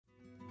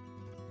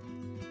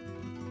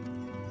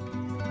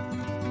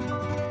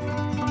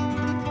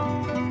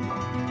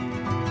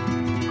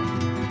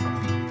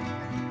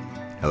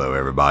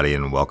everybody,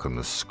 and welcome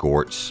to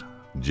Scorched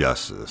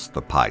Justice,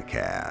 the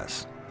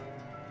podcast,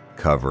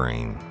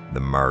 covering the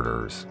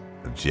murders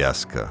of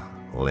Jessica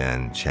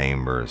Lynn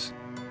Chambers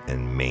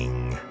and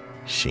Ming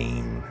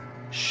Sheen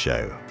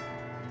Shou.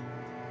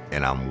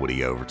 And I'm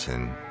Woody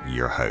Overton,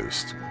 your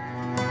host.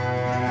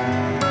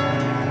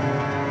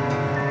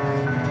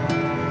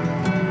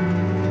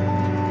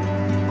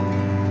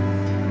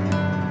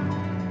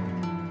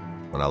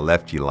 When I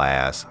left you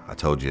last, I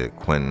told you that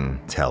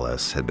Quentin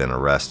Tellis had been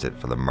arrested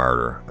for the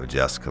murder of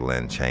Jessica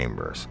Lynn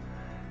Chambers.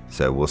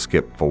 So we'll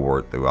skip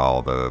forward through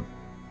all the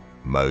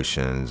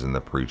motions and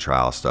the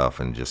pretrial stuff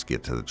and just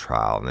get to the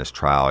trial. And this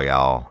trial,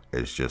 y'all,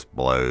 just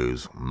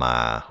blows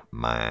my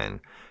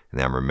mind.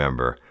 Now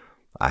remember,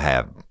 I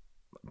have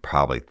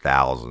probably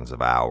thousands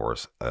of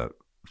hours of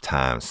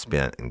time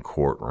spent in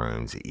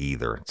courtrooms,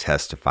 either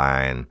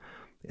testifying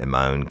in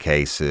my own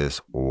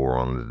cases or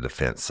on the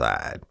defense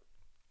side.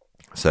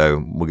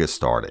 So we'll get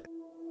started.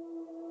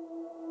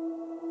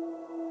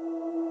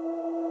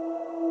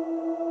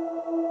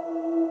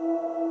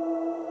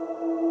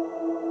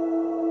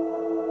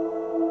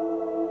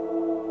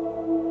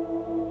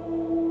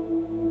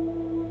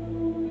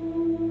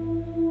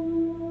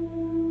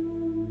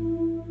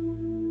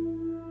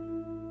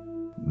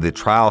 The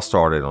trial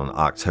started on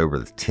October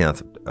the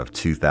 10th of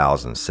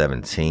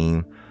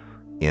 2017,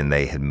 and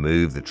they had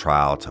moved the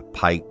trial to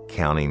Pike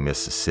County,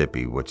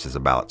 Mississippi, which is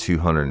about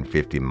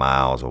 250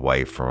 miles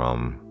away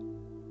from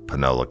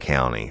Panola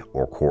County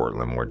or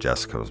Cortland, where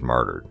Jessica was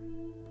murdered.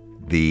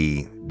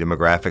 The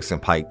demographics in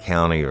Pike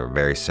County are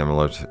very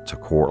similar to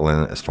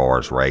Cortland as far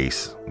as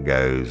race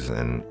goes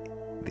and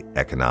the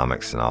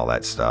economics and all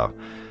that stuff.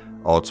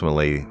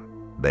 Ultimately,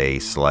 they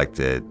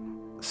selected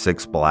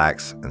 6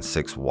 blacks and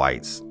 6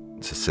 whites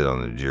to sit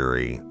on the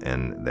jury,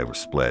 and they were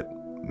split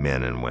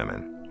men and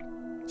women.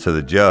 So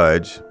the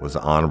judge was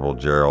the Honorable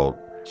Gerald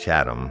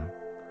Chatham,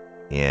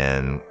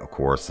 and of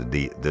course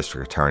the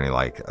district attorney,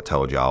 like I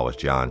told y'all, was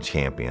John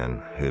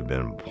Champion, who had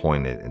been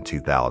appointed in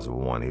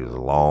 2001. He was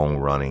a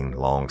long-running,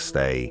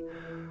 long-stay,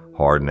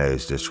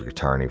 hard-nosed district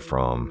attorney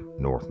from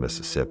North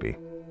Mississippi.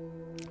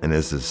 And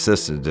his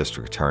assistant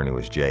district attorney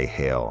was Jay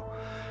Hale.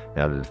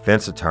 Now the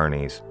defense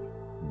attorneys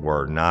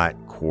were not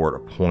court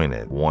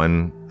appointed.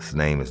 One's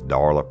name is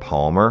Darla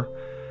Palmer.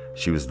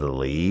 She was the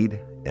lead,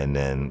 and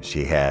then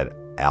she had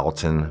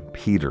Alton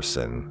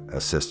Peterson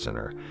assisting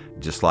her.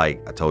 Just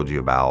like I told you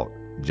about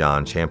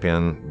John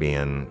Champion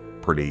being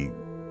pretty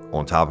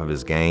on top of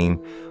his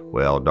game,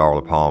 well,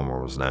 Darla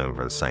Palmer was known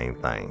for the same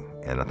thing.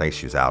 And I think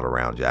she was out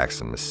around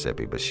Jackson,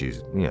 Mississippi, but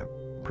she's,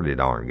 pretty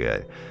darn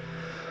good.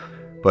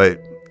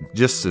 But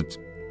just to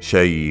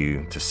show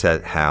you, to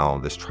set how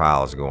this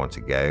trial is going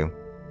to go,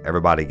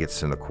 everybody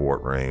gets in the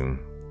courtroom.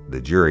 The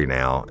jury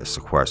now is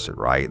sequestered,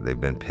 right? They've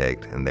been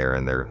picked, and they're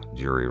in their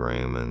jury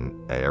room,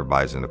 and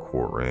everybody's in the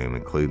courtroom,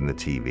 including the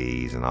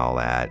TVs and all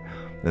that,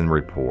 and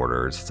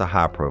reporters. It's a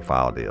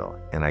high-profile deal,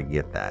 and I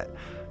get that.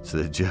 So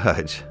the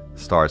judge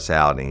starts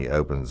out, and he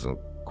opens the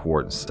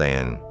court and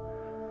saying,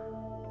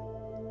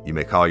 "You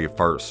may call your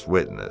first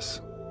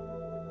witness."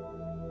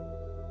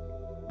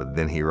 But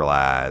then he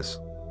realized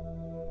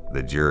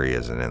the jury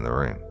isn't in the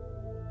room.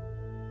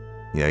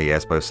 He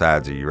asked both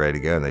sides, "Are you ready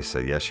to go?" And they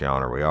said, "Yes, Your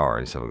Honor, we are."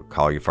 And he said, "Well,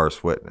 call your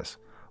first witness."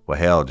 Well,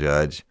 hell,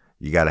 Judge,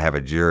 you got to have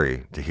a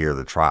jury to hear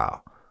the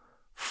trial.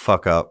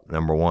 Fuck up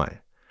number one.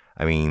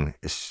 I mean,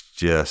 it's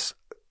just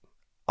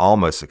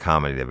almost a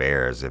comedy of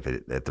errors if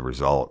the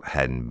result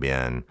hadn't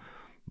been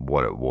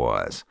what it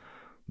was.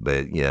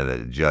 But,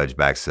 the judge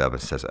backs up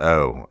and says,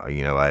 "Oh,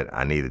 you know what?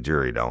 I need a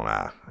jury, don't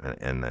I?"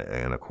 And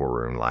the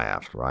courtroom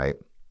laughed, right?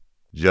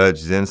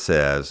 Judge then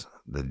says,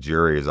 "The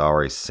jury has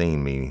already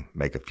seen me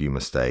make a few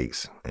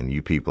mistakes, and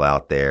you people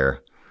out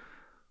there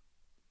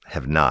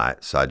have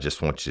not, so I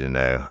just want you to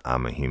know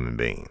I'm a human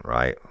being,"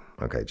 right?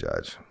 Okay,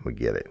 Judge, we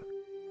get it.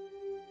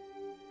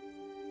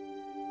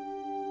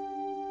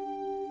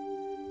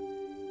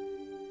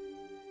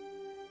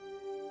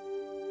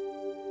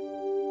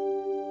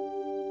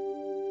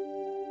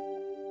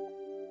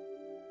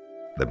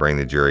 They bring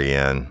the jury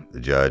in. The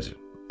judge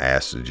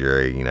asks the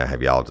jury,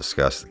 "Have y'all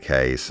discussed the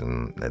case?"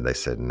 And they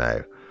said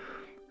no.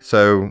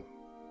 So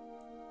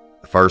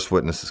the first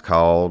witness is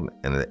called,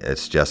 and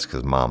it's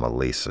Jessica's mama,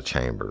 Lisa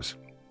Chambers.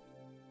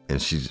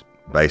 And she's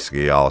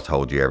basically all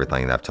told you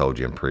everything that I've told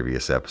you in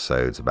previous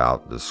episodes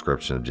about the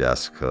description of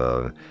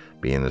Jessica,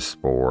 being in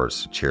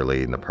sports,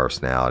 cheerleading, the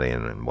personality,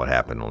 and what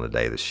happened on the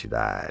day that she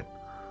died.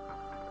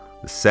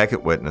 The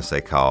second witness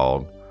they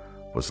called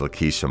was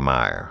Lakeisha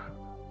Meyer.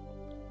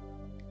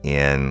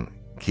 And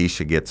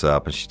Keisha gets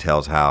up and she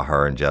tells how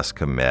her and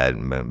Jessica met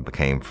and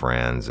became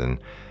friends, and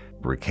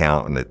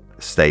recounting the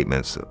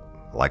statements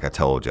like I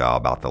told y'all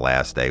about the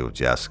last day with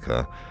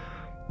Jessica.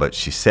 But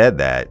she said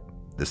that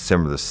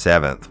December the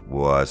 7th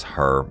was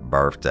her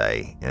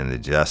birthday, and that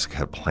Jessica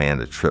had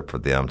planned a trip for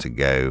them to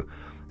go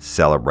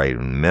celebrate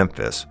in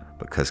Memphis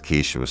because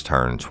Keisha was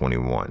turning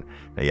 21.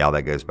 Now, y'all,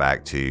 that goes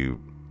back to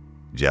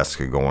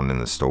Jessica going in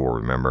the store,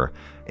 remember,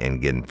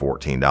 and getting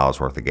 $14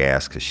 worth of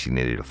gas because she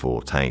needed a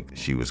full tank.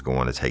 She was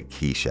going to take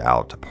Keisha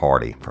out to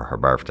party for her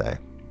birthday.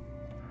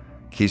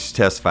 Keisha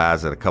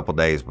testifies that a couple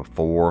days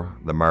before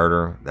the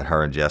murder that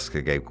her and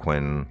Jessica gave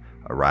Quentin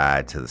a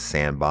ride to the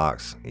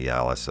Sandbox.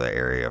 Yeah, that's the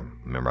area,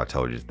 remember I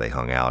told you they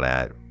hung out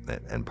at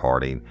and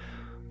partied.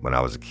 When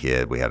I was a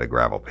kid, we had a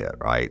gravel pit,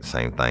 right?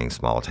 Same thing,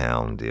 small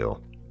town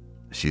deal.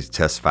 She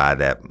testified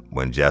that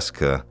when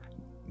Jessica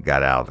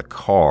got out of the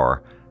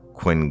car,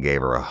 Quentin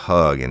gave her a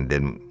hug and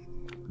didn't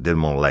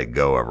want to let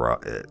go of her.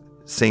 It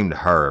seemed to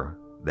her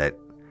that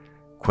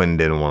Quentin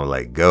didn't want to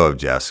let go of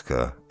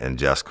Jessica, and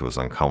Jessica was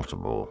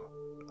uncomfortable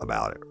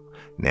about it.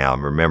 Now,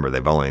 remember,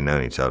 they've only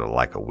known each other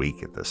like a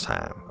week at this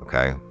time,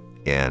 okay?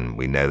 And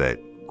we know that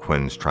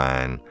Quentin's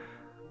trying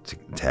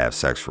to have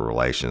sexual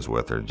relations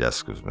with her.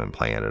 Jessica's been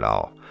playing it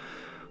off.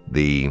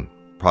 The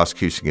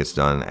prosecution gets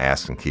done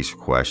asking Keisha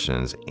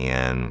questions,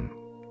 and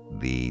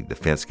the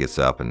defense gets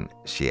up and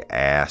she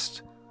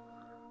asked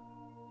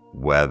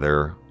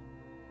whether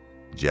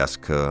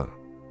Jessica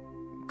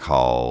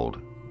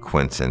called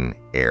Quentin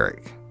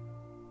Eric.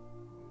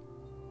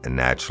 And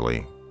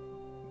naturally,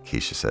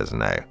 Keisha says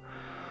no.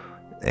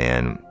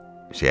 And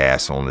she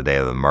asked on the day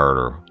of the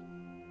murder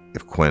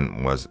if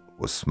Quentin was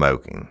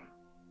smoking.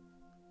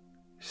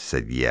 She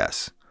said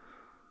yes.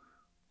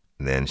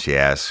 And then she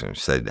asked and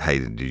said, hey,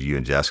 did you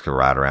and Jessica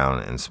ride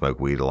around and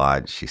smoke weed a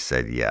lot? She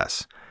said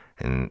yes.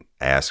 And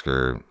asked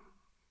her,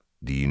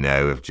 do you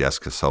know if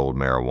Jessica sold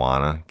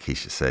marijuana?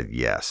 Keisha said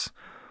yes.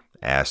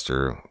 Asked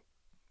her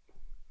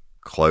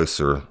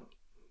closer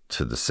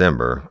to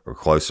December or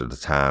closer to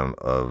the time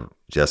of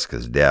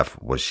Jessica's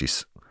death, was she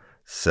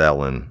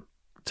selling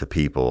to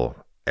people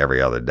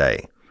every other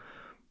day?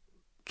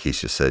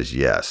 Keisha says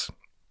yes.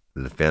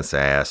 The defense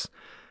asked,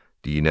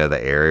 do you know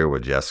the area where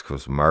Jessica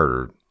was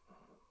murdered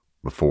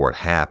before it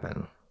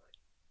happened?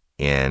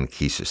 And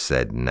Keisha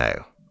said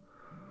no.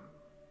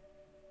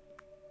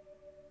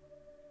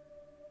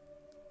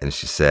 And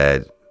she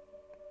said,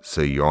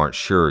 so you aren't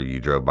sure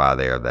you drove by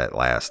there that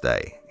last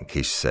day? And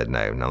Keisha said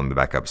no. Now let me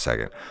back up a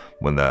second.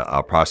 When the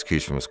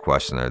prosecution was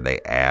questioning her,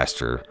 they asked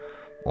her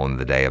on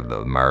the day of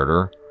the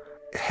murder,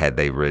 had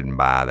they ridden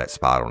by that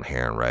spot on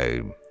Heron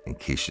Road? And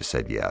Keisha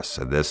said yes.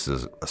 So this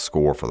is a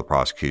score for the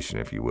prosecution,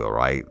 if you will,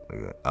 right?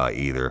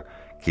 Either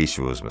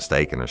Keisha was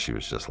mistaken or she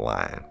was just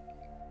lying.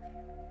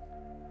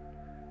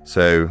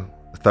 So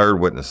the third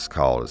witness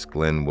called is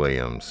Glenn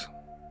Williams.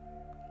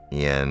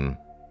 And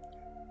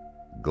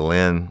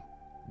Glenn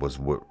was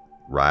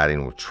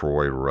riding with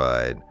Troy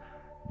Rudd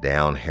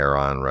down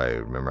Heron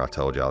Road. Remember I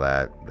told y'all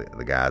that?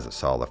 The guys that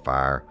saw the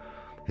fire.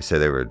 He said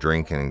they were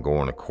drinking and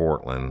going to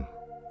Cortland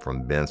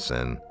from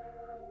Benson,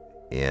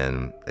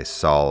 and they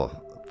saw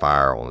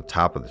fire on the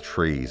top of the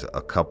trees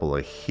a couple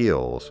of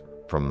hills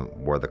from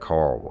where the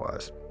car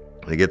was.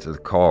 They get to the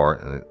car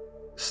and it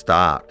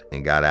stopped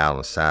and got out on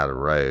the side of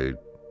the road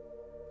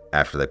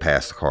after they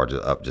passed the car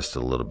up just a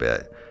little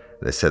bit.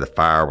 They said the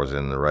fire was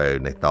in the road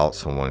and they thought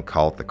someone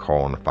caught the car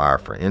on the fire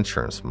for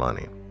insurance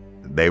money.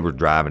 They were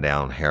driving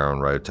down Heron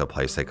Road to a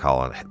place they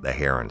call it the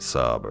Heron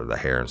Sub, or the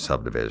Heron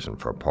Subdivision,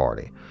 for a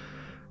party.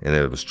 And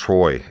it was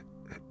Troy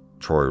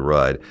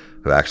Rudd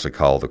who actually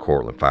called the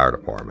Cortland Fire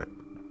Department.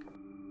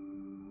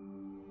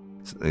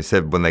 They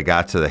said when they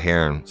got to the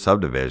Heron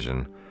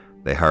Subdivision,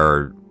 they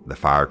heard the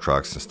fire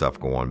trucks and stuff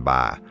going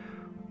by.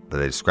 But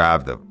they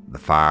described the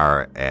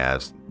fire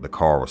as the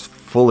car was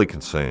fully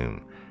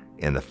consumed,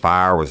 and the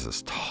fire was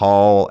as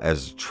tall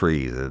as the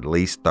trees, at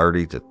least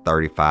 30 to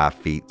 35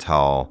 feet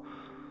tall,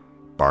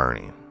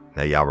 burning.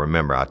 Now, y'all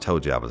remember, I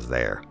told you I was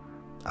there.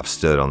 I've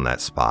stood on that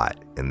spot,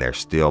 and there's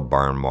still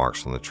burn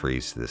marks on the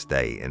trees to this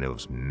day, and it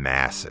was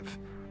massive,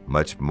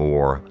 much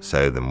more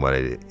so than what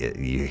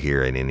you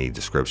hear in any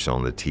description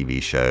on the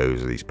TV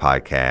shows or these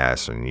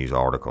podcasts or news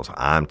articles.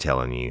 I'm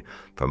telling you,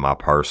 from my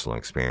personal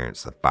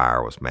experience, the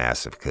fire was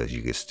massive because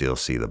you could still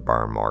see the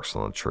burn marks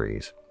on the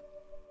trees.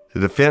 The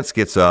defense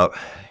gets up,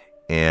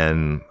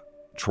 and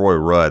Troy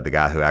Rudd, the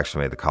guy who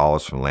actually made the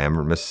calls from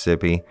Lambert,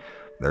 Mississippi,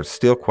 they're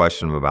still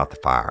questioning him about the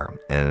fire,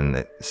 and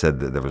it said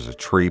that there was a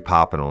tree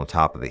popping on the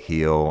top of the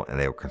hill, and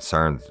they were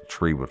concerned that the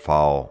tree would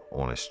fall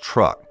on his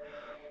truck.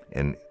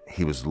 And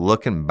he was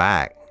looking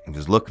back. He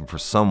was looking for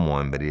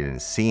someone, but he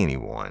didn't see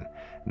anyone.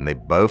 And they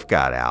both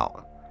got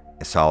out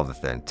and saw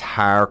that the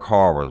entire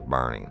car was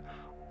burning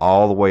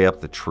all the way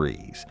up the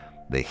trees.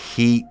 The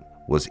heat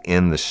was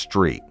in the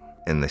street,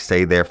 and they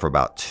stayed there for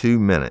about 2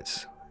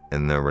 minutes,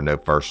 and there were no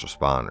first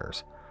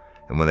responders.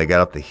 And when they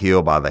got up the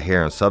hill by the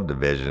Heron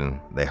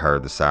Subdivision, they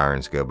heard the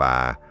sirens go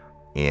by,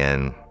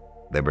 and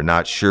they were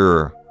not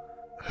sure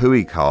who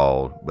he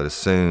called, but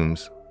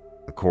assumes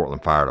the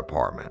Cortland Fire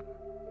Department.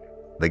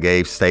 They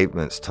gave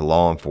statements to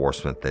law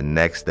enforcement the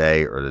next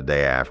day or the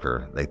day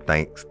after.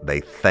 They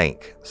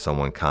think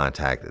someone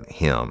contacted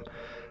him,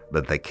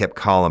 but they kept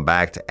calling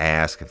back to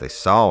ask if they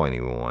saw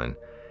anyone,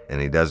 and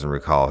he doesn't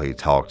recall he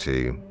talked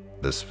to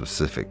the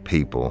specific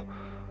people.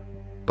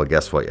 But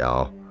guess what,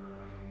 y'all?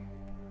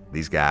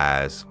 These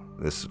guys,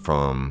 this is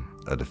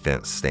from a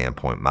defense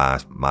standpoint,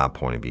 my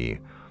point of view,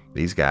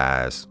 these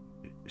guys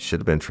should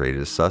have been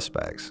treated as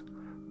suspects.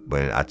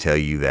 When I tell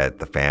you that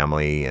the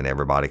family and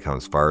everybody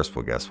comes first,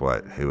 well, guess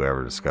what?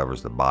 Whoever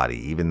discovers the body,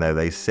 even though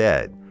they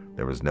said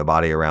There was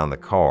nobody around the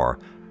car.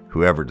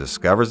 Whoever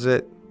discovers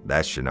it,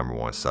 that's your number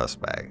one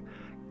suspect.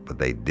 But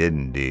they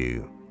didn't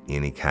do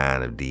any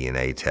kind of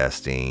DNA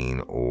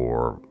testing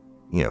or,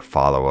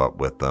 follow up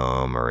with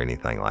them or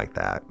anything like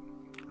that.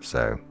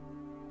 So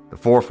the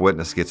fourth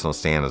witness gets on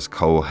stand as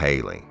Cole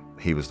Haley.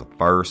 He was the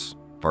first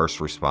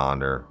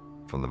responder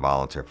from the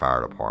volunteer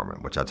fire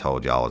department, which I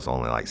told y'all was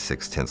only like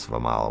 0.6 of a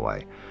mile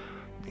away.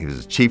 He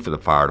was the chief of the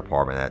fire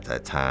department at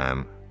that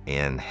time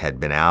and had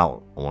been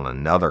out on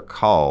another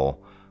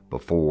call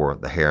before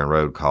the Heron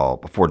Road call,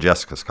 before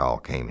Jessica's call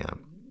came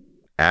in.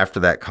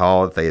 After that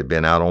call that they had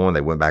been out on,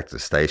 they went back to the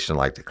station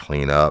to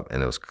clean up,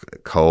 and it was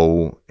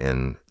Cole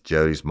and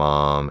Jody's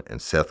mom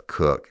and Seth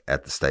Cook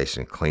at the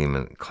station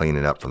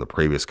cleaning up from the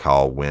previous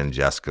call when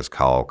Jessica's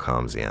call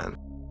comes in.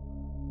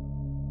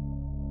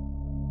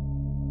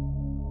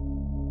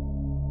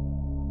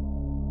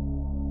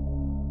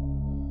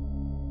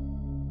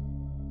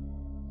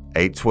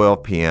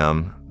 8:12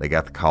 p.m., they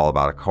got the call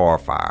about a car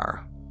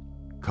fire.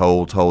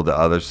 Cole told the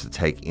others to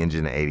take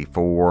engine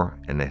 84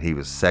 and that he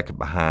was second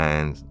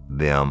behind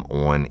them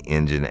on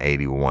engine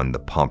 81, the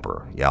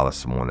pumper. Yeah,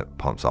 that's the one that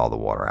pumps all the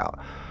water out.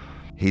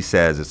 He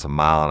says it's 1.5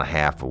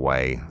 miles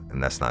away,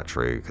 and that's not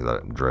true because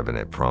I've driven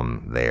it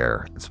from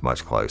there. It's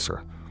much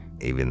closer.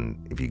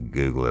 Even if you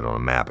Google it on a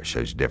map, it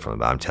shows you differently.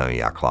 But I'm telling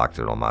you, I clocked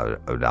it on my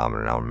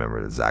odometer, and I don't remember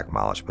the exact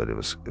mileage, but it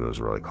was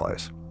really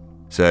close.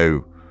 So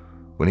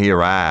when he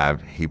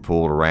arrived, he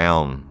pulled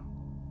around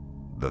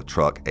the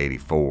truck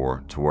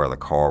 84 to where the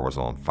car was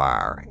on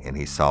fire, and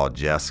he saw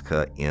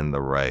Jessica in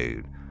the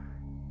road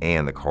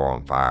and the car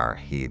on fire.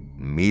 He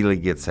immediately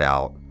gets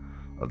out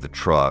of the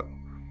truck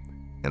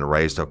in a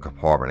raised up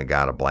compartment and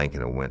got a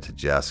blanket and went to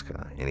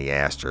Jessica, and he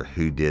asked her,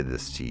 "Who did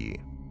this to you?"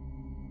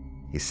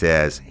 He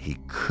says he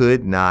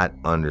could not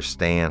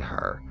understand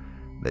her,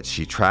 that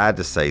she tried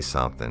to say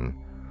something,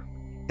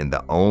 and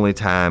the only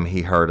time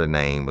he heard a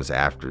name was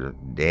after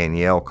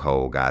Danielle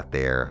Cole got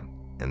there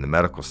and the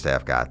medical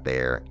staff got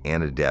there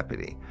and a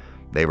deputy.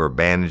 They were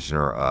bandaging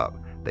her up.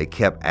 They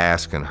kept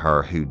asking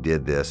her who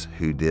did this,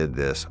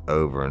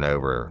 over and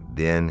over.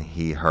 Then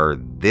he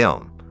heard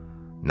them,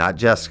 not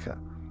Jessica.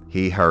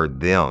 He heard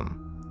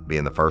them,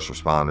 being the first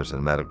responders and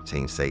the medical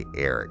team, say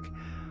Eric.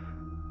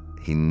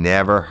 He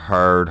never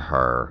heard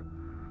her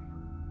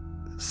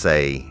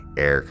say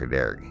Eric or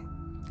Derek.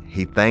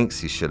 He thinks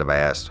he should have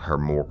asked her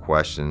more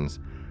questions,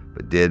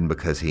 but didn't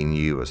because he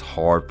knew it was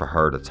hard for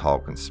her to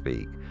talk and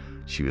speak.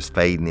 She was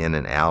fading in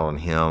and out on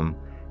him,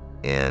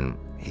 and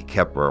he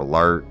kept her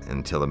alert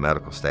until the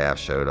medical staff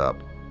showed up.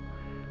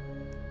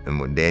 And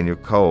when Danielle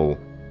Cole,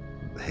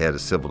 the head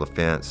of civil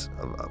defense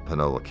of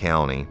Panola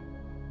County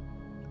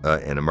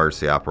in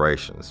emergency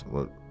operations,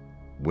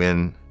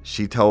 when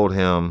she told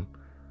him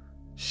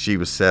she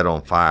was set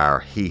on fire,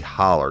 he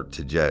hollered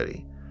to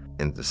Jody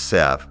and to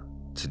Seth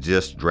to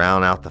just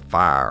drown out the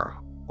fire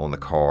on the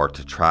car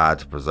to try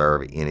to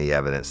preserve any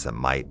evidence that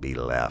might be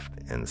left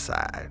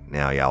inside.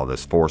 Now, y'all,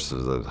 those forces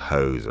of those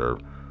hose are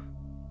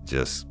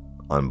just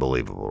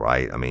unbelievable,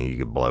 right? I mean, you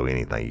could blow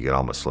anything. You could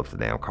almost flip the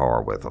damn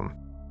car with them.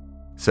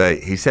 So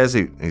he says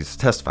he's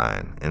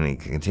testifying, and he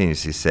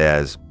continues. He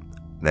says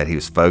that he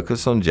was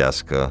focused on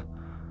Jessica,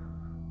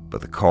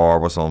 but the car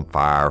was on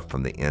fire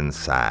from the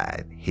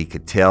inside. He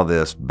could tell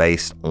this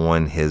based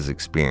on his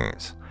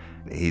experience.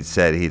 He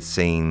said he'd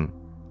seen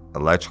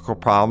electrical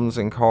problems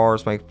in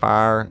cars make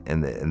fire,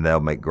 and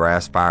they'll make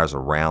grass fires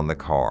around the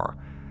car,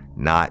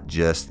 not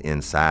just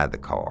inside the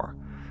car.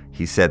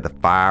 He said the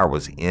fire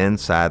was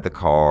inside the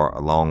car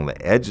along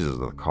the edges of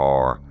the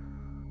car,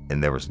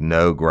 and there was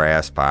no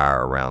grass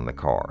fire around the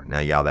car. Now,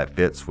 y'all, that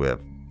fits with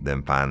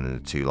them finding the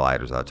 2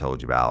 lighters I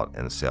told you about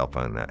and the cell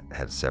phone that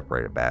had a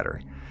separated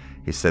battery.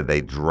 He said they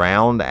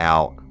drowned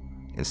out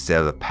instead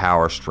of the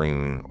power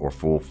streaming or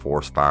full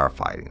force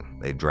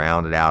firefighting. They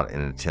drowned it out in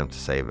an attempt to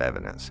save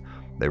evidence.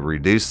 They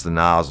reduced the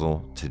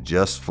nozzle to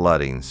just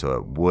flooding so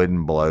it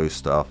wouldn't blow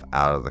stuff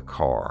out of the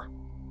car.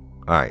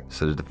 All right,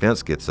 so the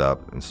defense gets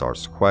up and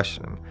starts to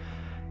question him.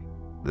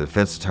 The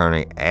defense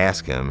attorney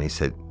asked him, he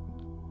said,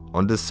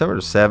 "On December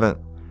 7th,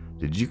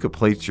 did you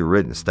complete your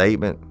written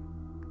statement?"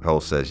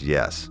 Cole says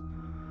yes.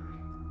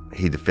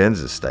 He defends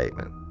his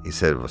statement. He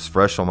said, "It was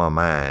fresh on my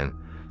mind.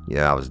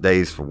 I was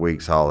dazed for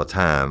weeks all the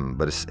time,"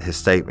 but his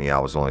statement,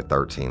 was only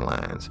 13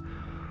 lines.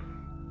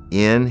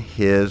 In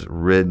his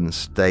written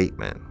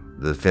statement,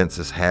 the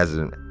defense has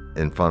it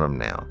in front of him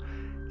now.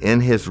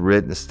 In his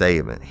written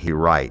statement, he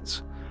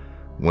writes,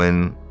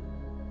 "When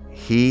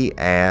he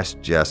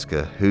asked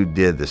Jessica, 'Who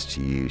did this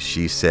to you?'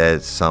 she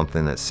said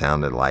something that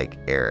sounded like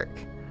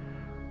Eric."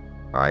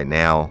 All right,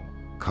 now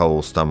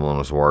Cole's stumbling on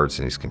his words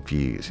and he's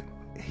confused.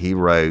 He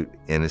wrote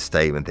in his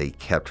statement that he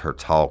kept her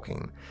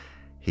talking.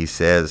 He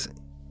says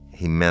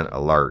he meant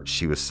alert.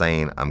 She was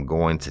saying, "I'm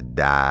going to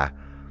die."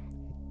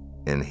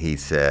 And he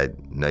said,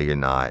 "No, you're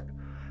not."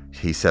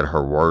 He said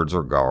her words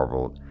are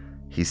garbled.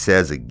 He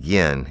says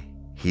again,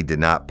 he did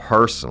not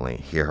personally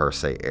hear her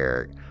say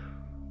Eric,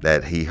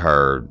 that he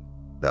heard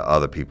the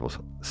other people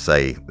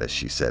say that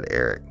she said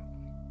Eric.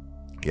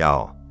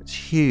 Y'all, it's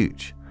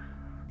huge.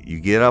 you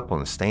get up on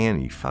the stand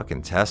and you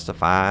fucking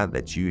testify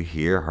that you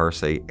hear her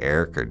say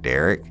Eric or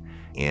Derek,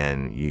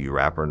 and you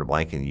wrap her in a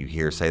blanket and you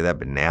hear her say that,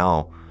 but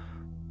now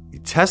you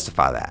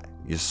testify that.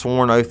 You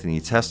swore an oath and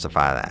you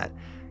testify that.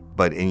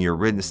 But in your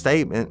written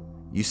statement,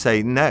 you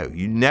say, no,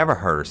 you never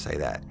heard her say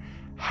that.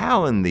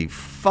 How in the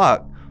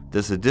fuck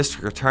does the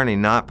district attorney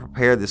not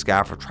prepare this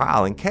guy for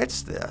trial and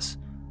catch this?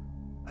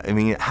 I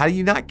mean, how do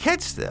you not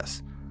catch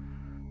this?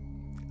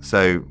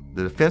 So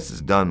the defense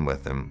is done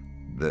with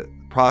him. The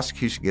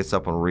prosecution gets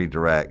up on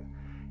redirect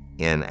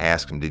and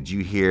asks him, did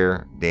you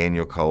hear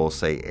Daniel Cole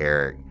say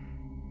Eric?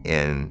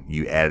 And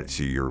you add it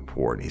to your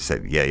report. And he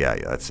said, yeah,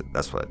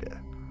 that's what I did.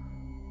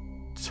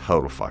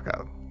 Total fuck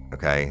up,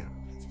 okay?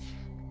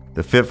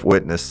 The fifth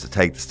witness to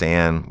take the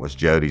stand was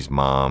Jody's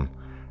mom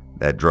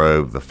that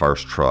drove the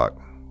first truck.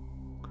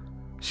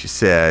 She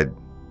said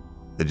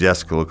that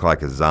Jessica looked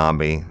like a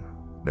zombie.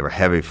 There were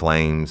heavy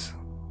flames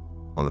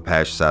on the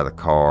passenger side of the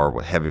car,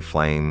 with heavy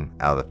flame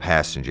out of the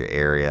passenger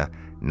area,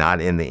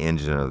 not in the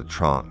engine or the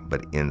trunk,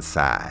 but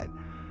inside.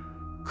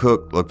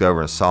 Cook looked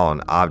over and saw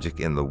an object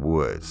in the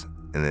woods,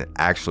 and it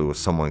actually was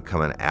someone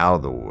coming out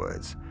of the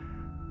woods.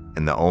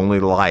 And the only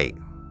light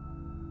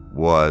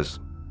was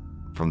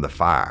from the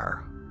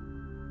fire.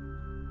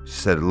 She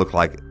said it looked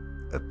like it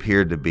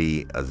appeared to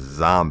be a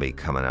zombie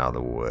coming out of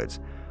the woods,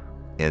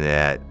 and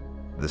that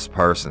this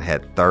person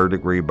had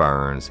third-degree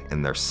burns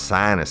and their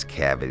sinus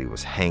cavity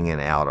was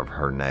hanging out of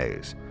her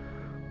nose.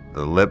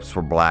 The lips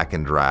were black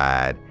and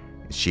dried,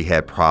 and she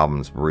had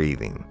problems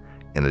breathing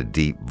in a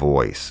deep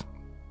voice.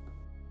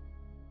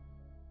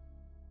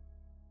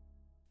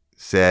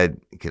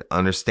 Said he could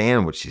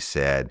understand what she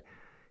said,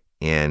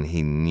 and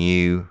he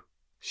knew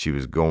she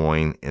was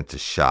going into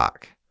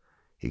shock.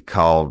 He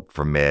called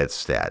for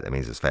MedStat, that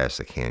means as fast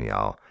as they can,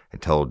 y'all,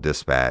 and told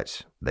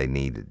dispatch they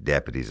needed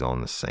deputies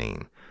on the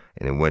scene.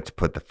 And he went to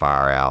put the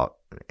fire out,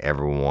 and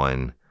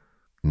everyone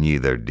knew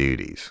their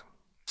duties.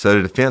 So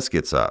the defense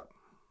gets up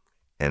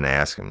and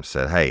asks him,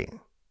 said, hey,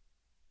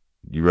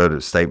 you wrote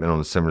a statement on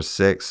December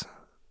 6th.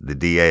 The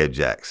DA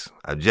objects.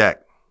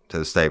 Object to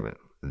the statement.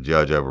 The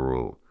judge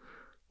overruled.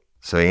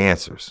 So he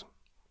answers.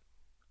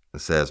 It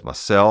says,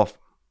 myself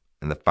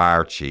and the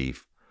fire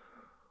chief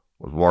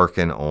was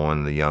working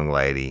on the young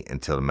lady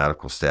until the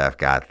medical staff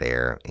got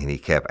there, and he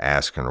kept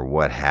asking her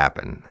what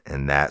happened.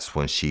 And that's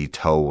when she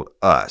told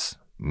us,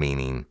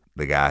 meaning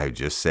the guy who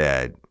just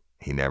said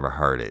he never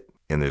heard it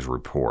in his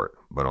report.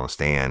 But on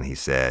stand, he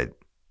said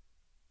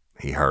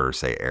he heard her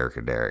say Eric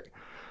or Derek.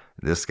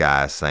 This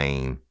guy is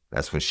saying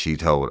that's when she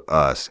told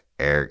us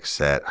Eric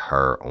set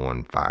her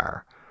on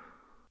fire.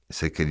 I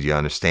said, could you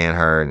understand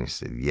her? And he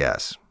said,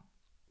 yes.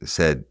 He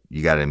said,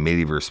 you got an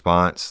immediate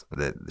response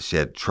that she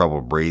had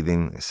trouble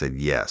breathing? I said,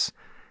 yes.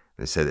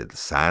 They said that the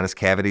sinus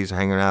cavities are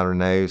hanging out her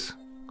nose?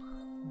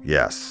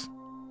 Yes.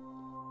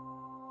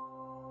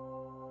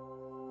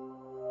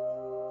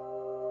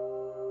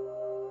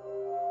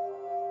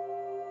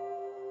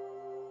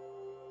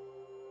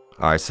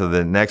 All right, so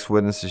the next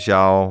witnesses,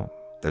 y'all,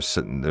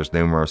 there's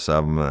numerous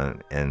of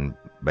them, and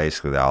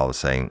basically they all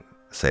say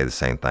the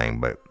same thing.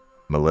 But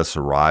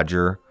Melissa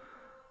Roger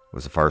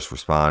was the first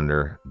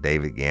responder.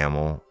 David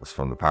Gamble was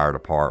from the fire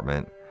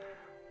department.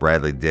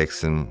 Bradley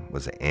Dixon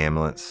was an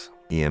ambulance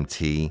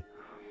EMT.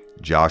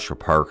 Joshua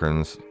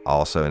Perkins,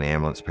 also an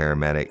ambulance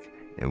paramedic,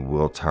 and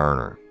Will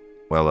Turner.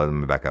 Well, let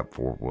me back up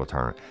for Will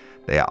Turner.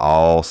 They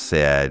all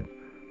said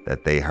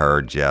that they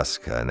heard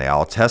Jessica, and they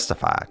all take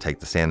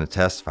the stand and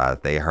testify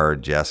that they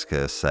heard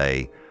Jessica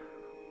say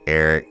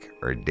Eric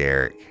or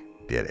Derek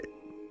did it.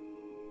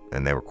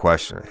 And they were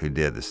questioning, who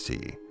did this to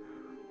you?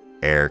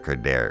 Eric or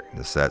Derek.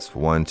 That's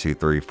 1, 2,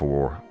 3,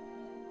 4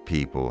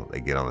 people. They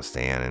get on the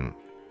stand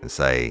and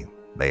say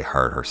they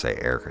heard her say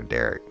Eric or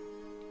Derek.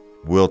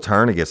 Will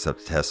Turner gets up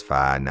to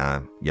testify.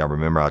 Now, y'all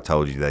remember I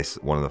told you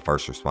one of the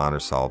first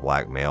responders saw a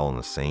black male on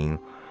the scene?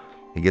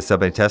 He gets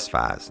up and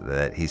testifies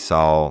that he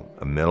saw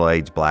a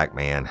middle-aged black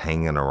man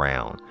hanging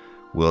around.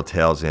 Will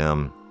tells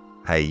him,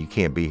 hey, you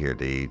can't be here,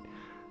 dude.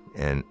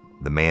 And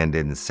the man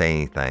didn't say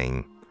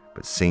anything,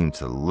 but seemed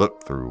to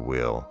look through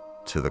Will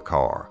to the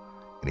car.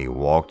 And he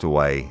walked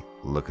away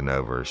looking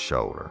over his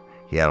shoulder.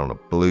 He had on a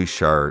blue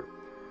shirt,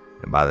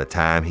 and by the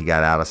time he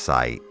got out of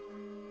sight,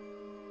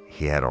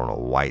 he had on a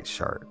white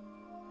shirt,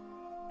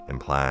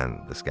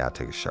 implying this guy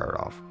took his shirt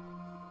off.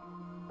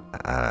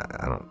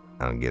 I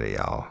don't get it,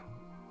 y'all.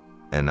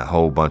 And a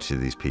whole bunch of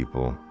these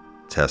people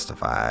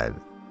testified.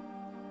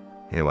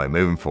 Anyway,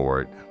 moving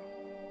forward.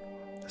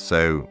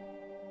 So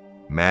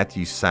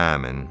Matthew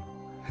Simon,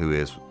 who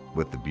is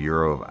with the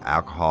Bureau of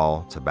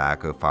Alcohol,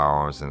 Tobacco,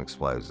 Firearms, and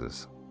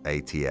Explosives,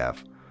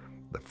 ATF,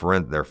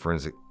 their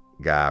forensic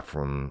guy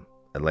from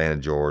Atlanta,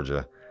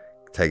 Georgia,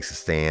 takes a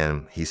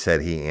stand. He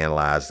said he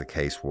analyzed the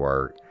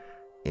casework,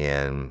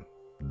 and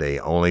the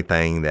only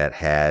thing that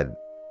had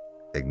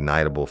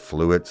ignitable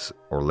fluids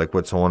or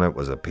liquids on it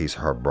was a piece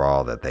of her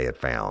bra that they had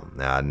found.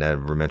 Now, I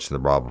never mentioned the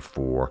bra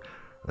before.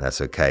 That's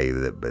okay,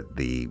 but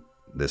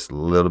this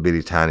little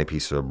bitty tiny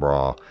piece of the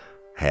bra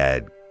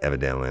had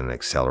evidently an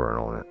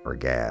accelerant on it, or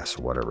gas,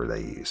 or whatever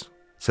they used.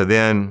 So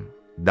then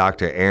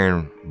Dr.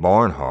 Aaron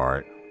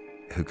Barnhart,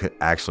 who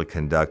actually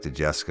conducted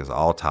Jessica's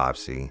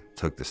autopsy,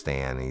 took the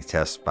stand, and he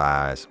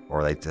testifies,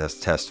 or they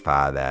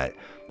testify that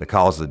the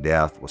cause of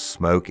death was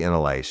smoke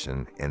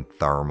inhalation and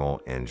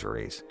thermal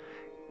injuries,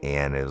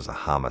 and it was a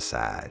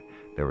homicide.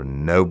 There were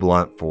no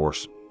blunt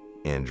force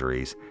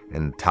injuries,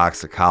 and the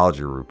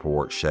toxicology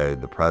report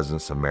showed the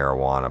presence of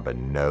marijuana, but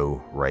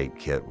no rape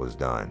kit was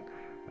done.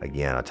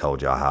 Again, I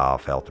told y'all how I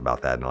felt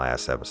about that in the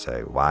last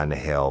episode. Why in the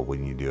hell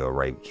wouldn't you do a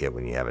rape kit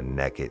when you have a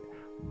naked,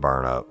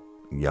 burn-up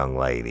young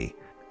lady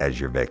as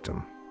your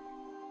victim?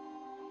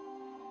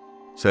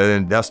 So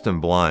then Dustin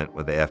Blunt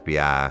with the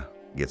FBI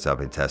gets up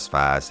and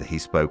testifies that he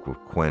spoke with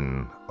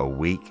Quentin a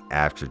week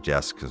after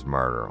Jessica's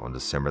murder on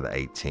December the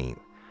 18th,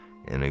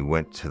 and he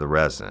went to the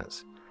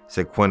residence. He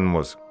said Quentin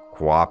was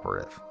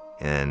cooperative,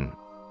 and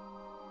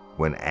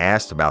when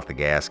asked about the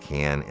gas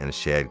can in the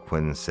shed,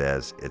 Quentin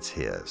says it's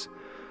his.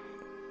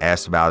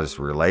 Asked about his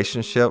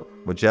relationship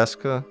with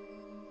Jessica,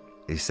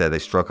 he said they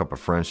struck up a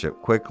friendship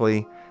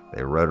quickly.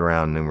 They rode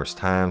around numerous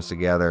times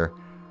together,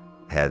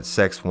 had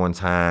sex one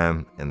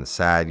time in the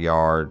side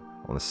yard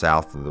on the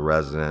south of the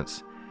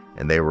residence,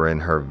 and they were in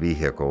her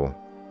vehicle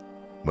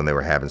when they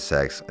were having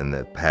sex, and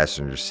the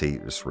passenger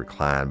seat was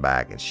reclined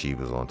back and she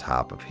was on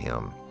top of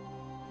him.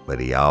 But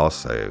he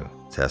also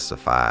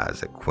testifies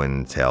that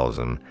Quentin tells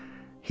him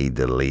he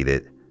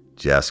deleted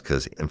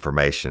Jessica's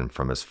information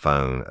from his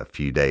phone a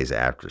few days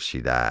after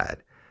she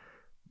died.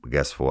 But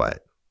guess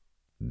what?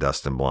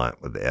 Dustin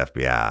Blunt with the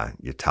FBI,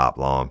 your top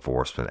law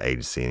enforcement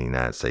agency in the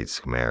United States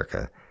of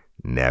America,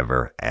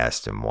 never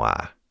asked him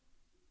why.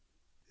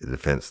 The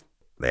defense,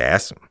 they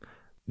asked him,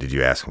 did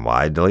you ask him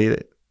why he deleted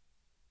it?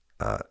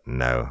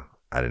 No,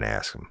 I didn't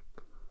ask him.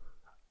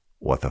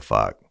 What the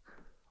fuck?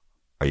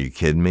 Are you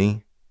kidding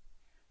me?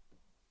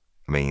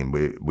 I mean,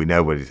 we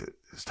know what he's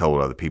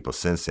told other people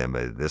since then,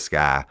 but this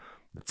guy,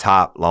 the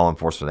top law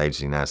enforcement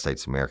agency in the United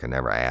States of America,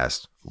 never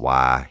asked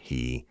why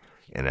he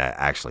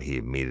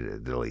immediately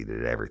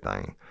deleted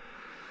everything.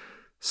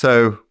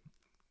 So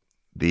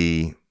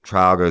the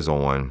trial goes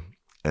on,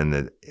 and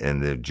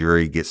the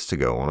jury gets to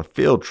go on a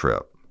field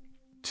trip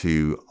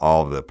to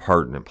all the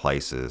pertinent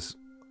places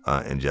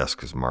in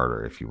Jessica's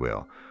murder, if you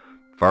will.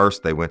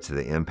 First, they went to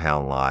the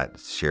impound lot,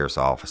 sheriff's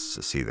office,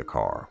 to see the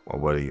car. Well,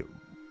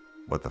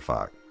 what the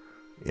fuck?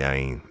 Yeah, I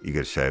mean, you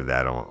could show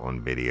that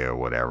on video or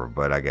whatever,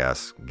 but I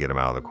guess get them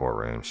out of the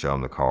courtroom, show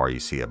them the car. You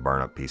see a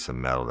burn up piece of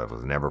metal that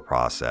was never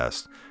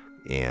processed,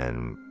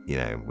 and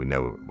we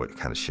know what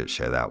kind of shit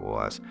show that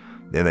was.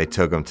 Then they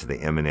took them to the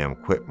M&M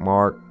Quick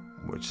Mart,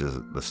 which is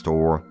the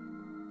store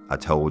I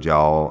told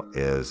y'all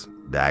is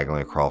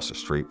diagonally across the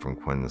street from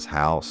Quentin's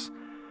house.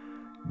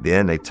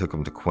 Then they took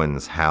them to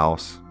Quentin's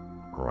house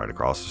right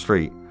across the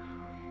street,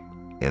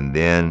 and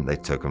then they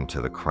took them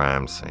to the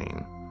crime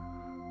scene.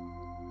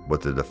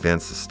 What the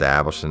defense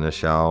established in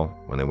this, y'all,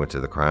 when they went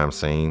to the crime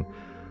scene,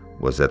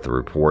 was that the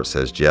report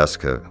says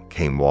Jessica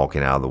came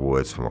walking out of the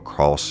woods from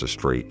across the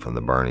street from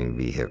the burning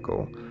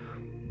vehicle,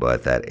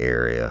 but that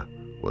area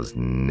was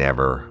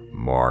never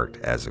marked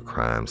as a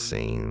crime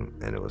scene,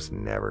 and it was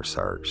never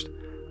searched.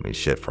 I mean,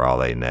 shit, for all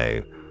they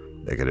know,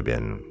 there could have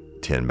been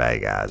 10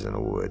 bad guys in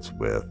the woods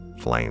with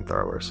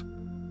flamethrowers.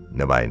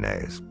 Nobody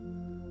knows,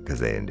 because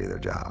they didn't do their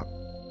job.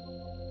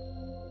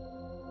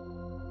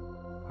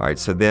 All right,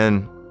 so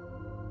then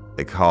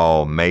they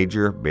call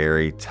Major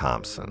Barry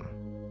Thompson,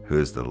 who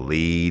is the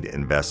lead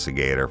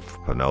investigator for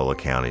Panola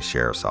County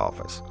Sheriff's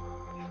Office.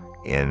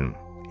 And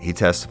he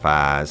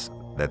testifies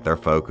that their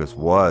focus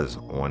was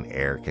on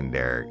Eric and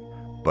Derek,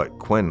 but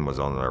Quentin was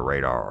on their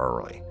radar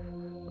early.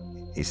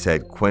 He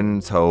said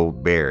Quentin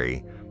told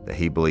Barry that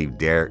he believed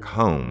Derek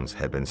Holmes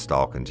had been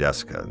stalking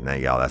Jessica. Now,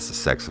 y'all, that's the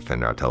sex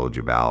offender I told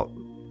you about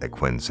that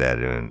Quentin said,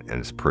 and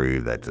it's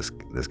proved that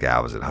this guy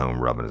was at home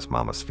rubbing his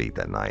mama's feet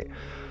that night.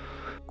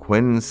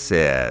 Quentin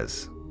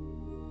says,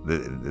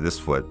 this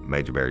is what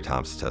Major Barry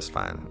Thompson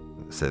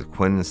testifying. It says,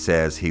 Quentin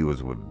says he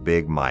was with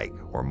Big Mike,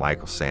 or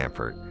Michael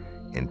Sanford,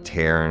 and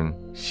Taryn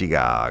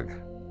Shigog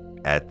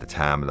at the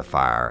time of the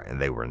fire,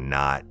 and they were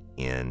not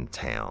in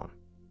town.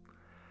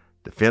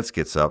 Defense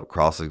gets up,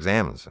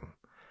 cross-examines him.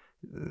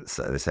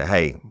 So they say,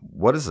 hey,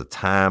 what is the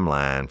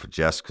timeline for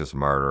Jessica's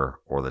murder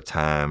or the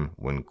time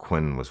when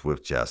Quentin was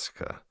with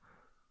Jessica?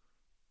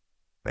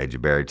 Major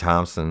Barry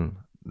Thompson,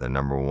 the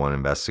number one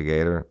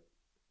investigator,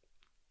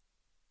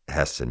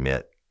 has to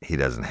admit he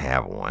doesn't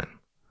have one.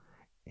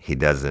 He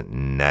doesn't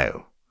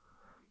know.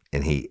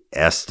 And he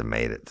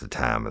estimated the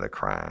time of the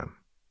crime.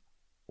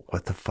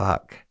 What the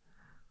fuck?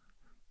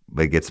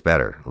 But it gets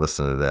better.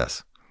 Listen to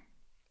this.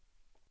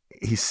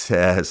 He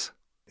says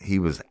he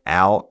was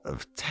out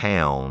of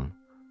town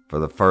for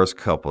the first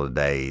couple of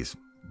days,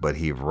 but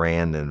he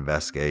ran the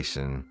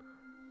investigation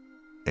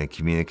and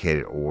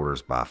communicated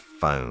orders by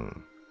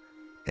phone.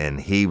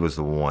 And he was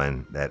the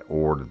one that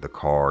ordered the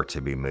car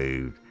to be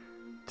moved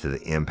to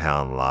the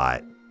impound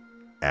lot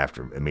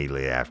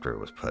immediately after it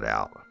was put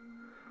out.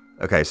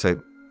 Okay,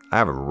 so I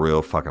have a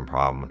real fucking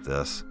problem with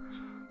this.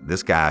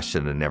 This guy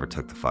should have never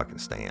took the fucking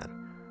stand.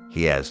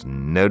 He has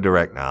no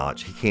direct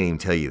knowledge. He can't even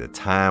tell you the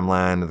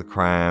timeline of the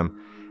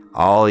crime.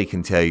 All he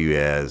can tell you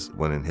is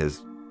when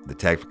his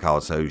detective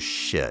calls, oh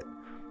shit,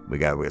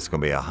 it's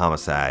going to be a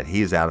homicide.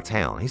 He is out of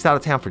town. He's out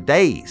of town for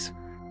days.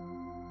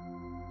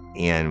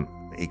 And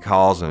he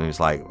calls and he's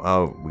like,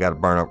 oh, we got to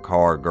burn up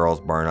car,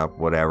 girls burn up,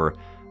 whatever.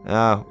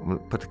 I'm going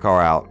to put the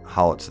car out,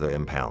 haul it to the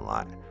impound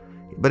lot.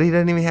 But he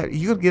doesn't even have,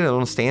 you could get it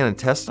on the stand and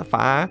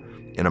testify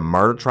in a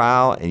murder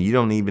trial and you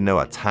don't even know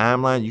a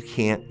timeline.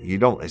 You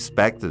don't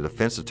expect the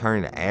defense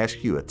attorney to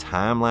ask you a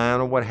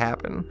timeline of what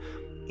happened.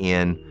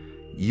 And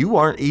you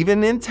aren't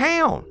even in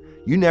town.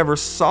 You never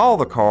saw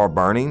the car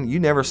burning. You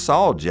never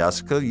saw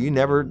Jessica. You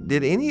never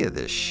did any of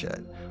this shit.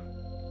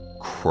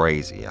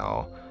 Crazy,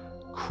 y'all.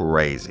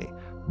 Crazy.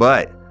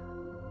 But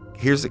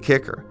here's the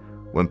kicker.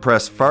 When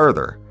pressed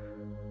further,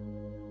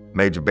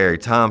 Major Barry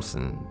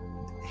Thompson,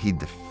 he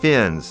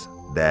defends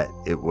that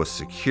it was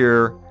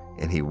secure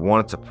and he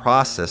wanted to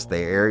process the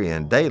area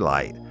in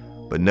daylight,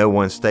 but no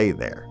one stayed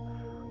there.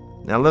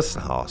 Now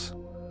listen, Hoss.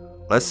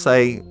 Let's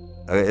say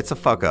it's a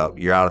fuck up.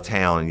 You're out of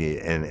town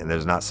and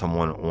there's not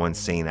someone on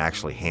scene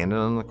actually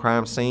handling the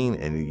crime scene,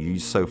 and you're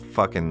so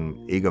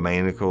fucking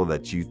egomaniacal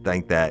that you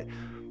think that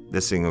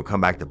this thing will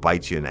come back to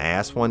bite you in the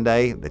ass one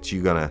day, that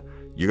you're gonna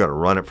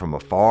run it from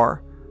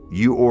afar.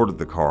 You ordered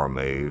the car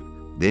moved,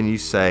 then you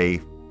say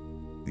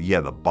you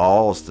have the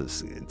balls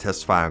to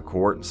testify in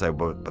court and say,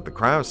 but the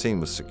crime scene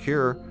was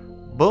secure.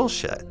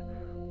 Bullshit.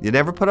 You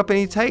never put up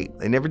any tape.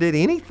 They never did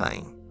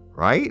anything,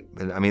 right?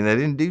 I mean, they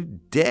didn't do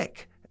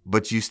dick.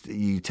 But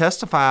you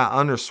testify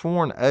under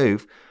sworn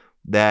oath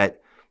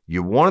that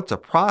you wanted to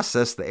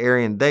process the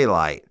area in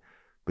daylight,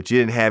 but you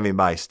didn't have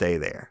anybody stay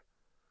there.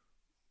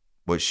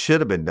 What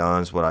should have been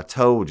done is what I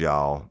told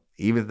y'all.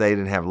 Even if they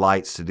didn't have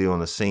lights to do on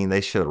the scene,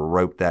 they should have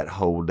roped that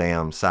whole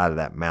damn side of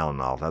that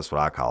mountain off. That's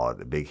what I call it,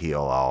 the big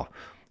hill off.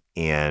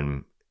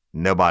 And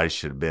nobody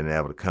should have been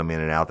able to come in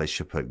and out. They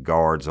should put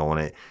guards on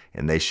it,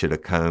 and they should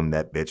have combed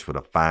that bitch with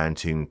a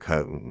fine-tuned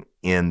comb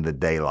in the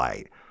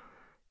daylight.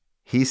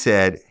 He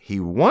said he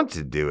wanted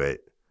to do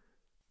it,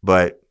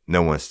 but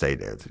no one stayed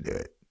there to do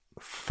it.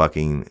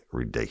 Fucking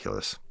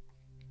ridiculous.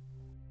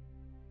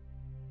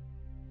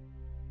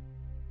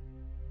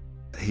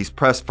 He's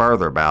pressed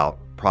further about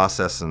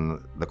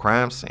processing the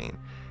crime scene,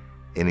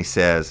 and he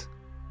says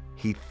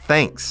he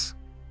thinks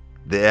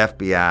the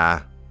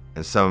FBI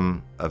and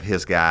some of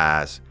his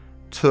guys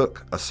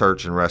took a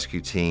search and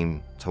rescue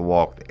team to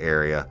walk the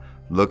area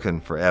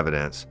looking for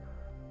evidence,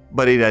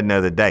 but he doesn't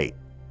know the date.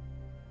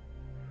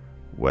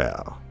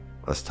 Well,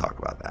 let's talk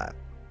about that.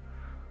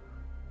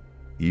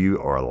 You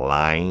are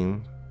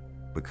lying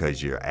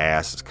because your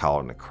ass is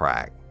caught in the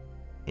crack.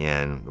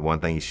 And the one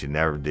thing you should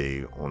never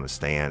do on the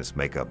stand is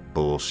make up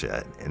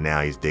bullshit. And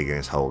now he's digging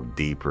his hole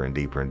deeper and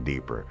deeper and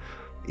deeper.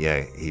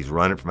 Yeah, he's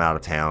running from out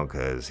of town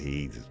because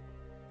he's,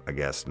 I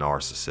guess,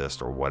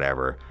 narcissist or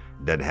whatever,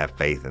 doesn't have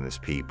faith in his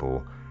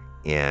people.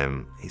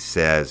 And he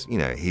says,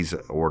 he's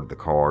ordered the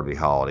car to be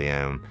hauled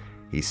in.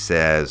 He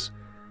says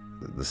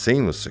the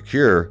scene was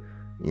secure,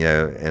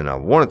 and I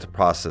wanted to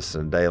process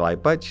in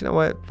daylight, but you know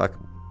what?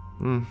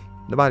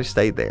 Nobody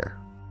stayed there.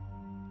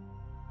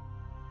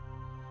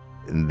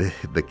 And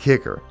the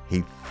kicker,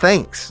 he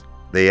thinks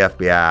the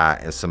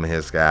FBI and some of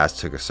his guys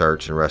took a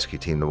search and rescue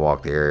team to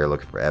walk the area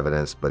looking for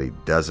evidence, but he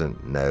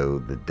doesn't know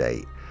the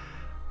date.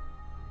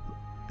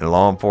 In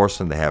law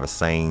enforcement, they have a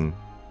saying,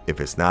 if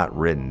it's not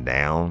written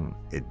down,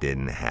 it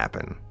didn't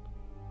happen.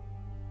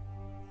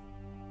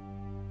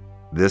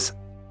 This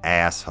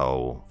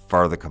asshole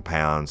further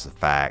compounds the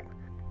fact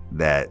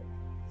that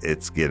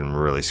it's getting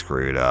really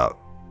screwed up.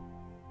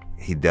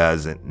 He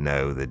doesn't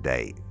know the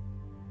date.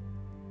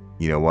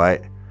 You know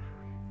what?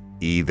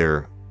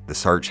 Either the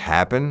search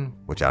happened,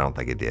 which I don't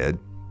think it did,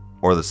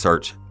 or the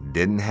search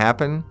didn't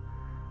happen.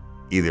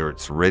 Either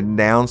it's written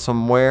down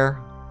somewhere,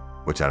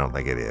 which I don't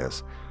think it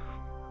is,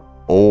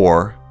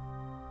 or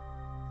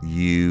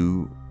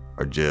you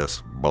are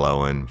just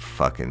blowing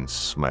fucking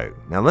smoke.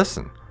 Now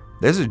listen,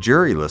 there's a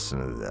jury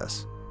listening to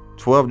this.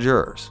 12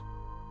 jurors.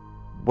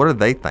 What are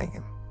they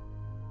thinking?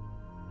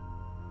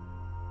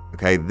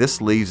 Okay, this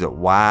leaves it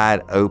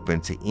wide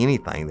open to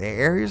anything. The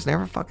area's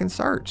never fucking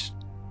searched.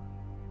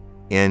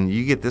 And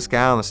you get this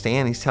guy on the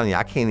stand, he's telling you,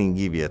 I can't even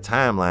give you a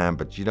timeline,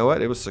 but you know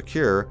what? It was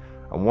secure.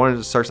 I wanted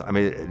to search. I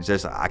mean, it's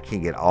just, I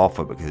can't get off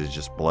of it because it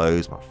just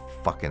blows my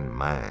fucking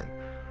mind.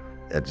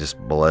 It just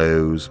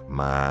blows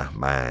my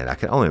mind. I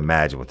can only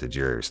imagine what the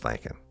jury's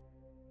thinking.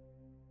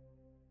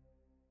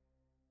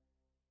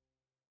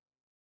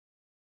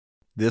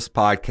 This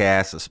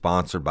podcast is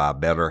sponsored by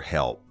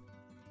BetterHelp.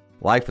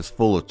 Life is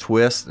full of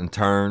twists and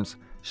turns,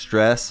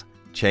 stress,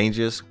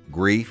 changes,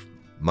 grief,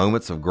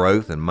 moments of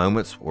growth, and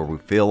moments where we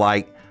feel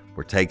like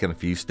we're taking a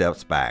few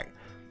steps back.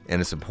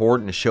 And it's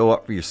important to show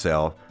up for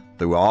yourself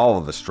through all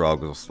of the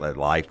struggles that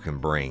life can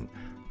bring.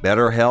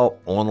 BetterHelp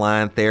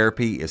Online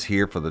Therapy is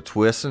here for the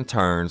twists and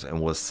turns and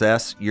will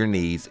assess your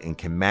needs and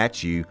can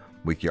match you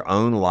with your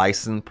own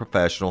licensed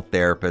professional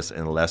therapist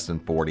in less than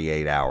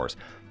 48 hours.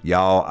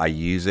 Y'all, I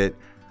use it.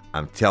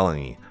 I'm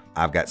telling you,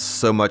 I've got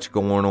so much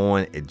going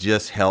on. It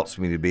just helps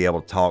me to be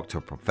able to talk to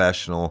a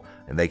professional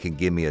and they can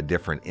give me a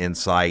different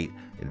insight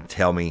and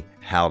tell me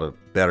how to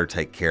better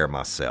take care of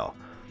myself.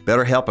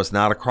 BetterHelp is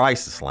not a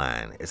crisis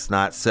line. It's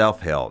not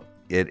self-help.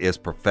 It is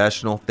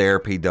professional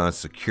therapy done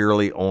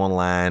securely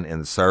online,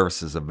 and the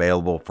service is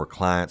available for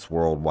clients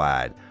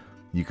worldwide.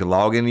 You can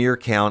log into your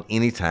account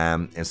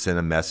anytime and send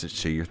a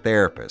message to your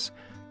therapist.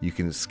 You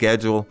can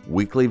schedule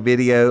weekly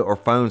video or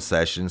phone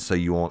sessions so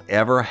you won't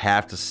ever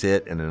have to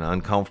sit in an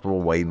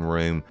uncomfortable waiting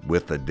room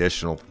with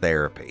additional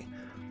therapy.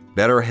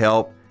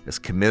 BetterHelp is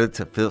committed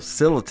to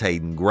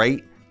facilitating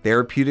great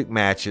therapeutic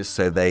matches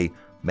so they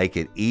make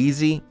it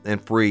easy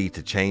and free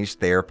to change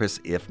therapists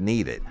if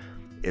needed.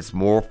 It's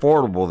more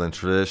affordable than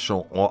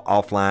traditional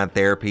offline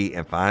therapy,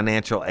 and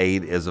financial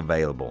aid is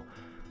available.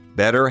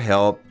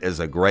 BetterHelp is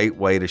a great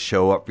way to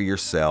show up for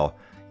yourself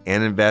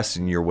and invest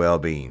in your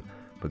well-being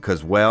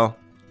because, well,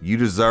 you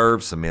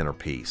deserve some inner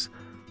peace.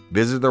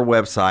 Visit their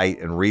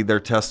website and read their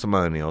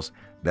testimonials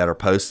that are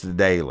posted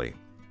daily.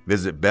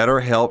 Visit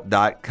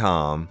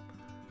BetterHelp.com.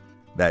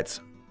 That's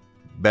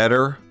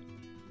Better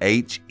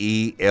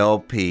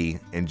HELP,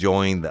 and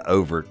join the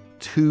over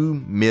 2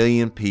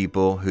 million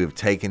people who have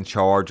taken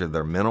charge of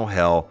their mental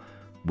health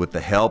with the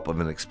help of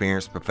an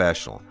experienced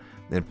professional.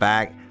 In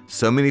fact,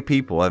 so many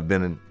people have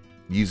been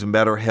using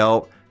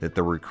BetterHelp that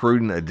they're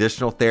recruiting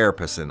additional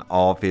therapists in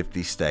all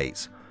 50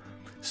 states.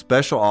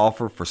 Special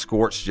offer for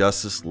Scorched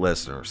Justice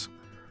listeners.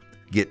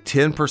 Get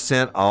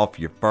 10% off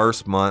your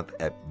first month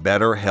at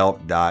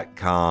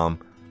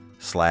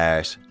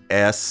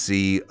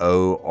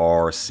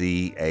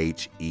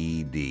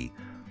BetterHelp.com/SCORCHED.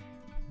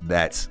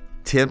 That's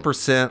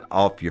 10%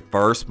 off your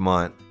first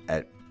month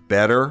at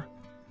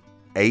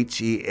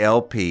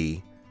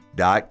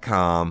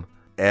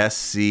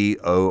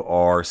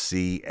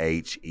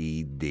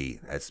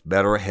BetterHelp.com/SCORCHED. That's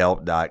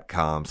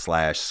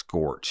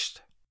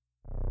BetterHelp.com/scorched.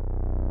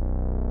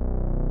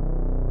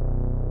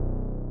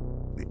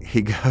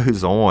 He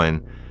goes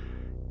on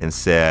and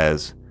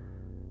says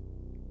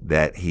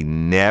that he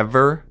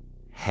never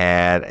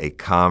had a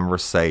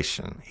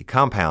conversation. He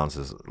compounds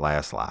his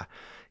last lie.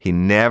 He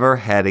never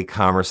had a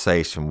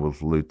conversation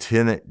with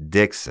Lieutenant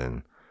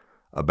Dixon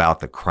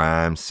about the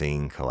crime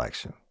scene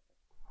collection.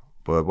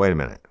 But wait a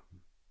minute,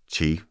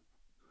 Chief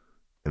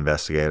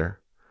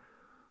Investigator,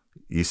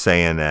 you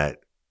saying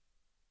that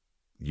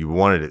you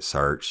wanted it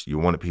searched, you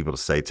wanted people to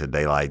stay to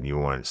daylight and you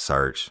wanted it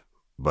searched,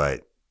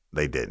 but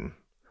they didn't.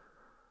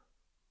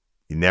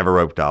 You never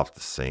roped off the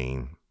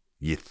scene.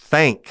 You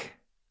think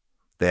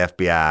the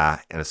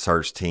FBI and a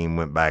search team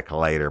went back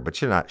later,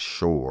 but you're not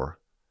sure.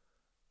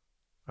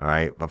 All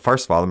right. But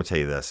first of all, let me tell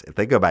you this. If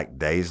they go back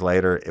days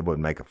later, it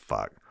wouldn't make a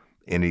fuck.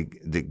 Any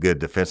good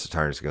defense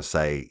attorney is going to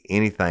say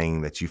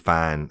anything that you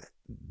find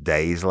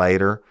days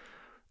later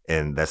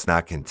and that's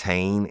not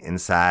contained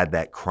inside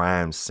that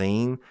crime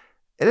scene,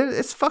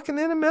 it's fucking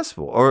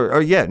inadmissible.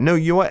 Or yeah, no,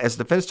 you know what? As a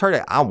defense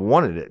attorney, I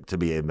wanted it to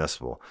be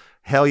admissible.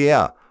 Hell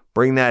yeah.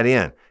 Bring that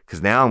in.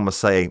 Because now I'm going to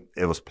say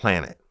it was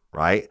planted,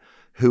 right?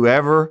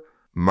 Whoever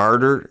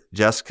murdered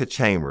Jessica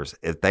Chambers,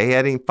 if they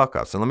had any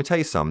fuck-ups, and let me tell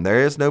you something,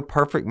 there is no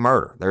perfect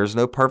murder. There is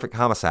no perfect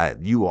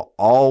homicide. You will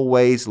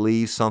always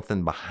leave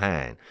something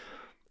behind.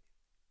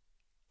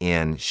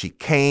 And she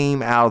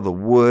came out of the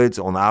woods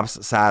on the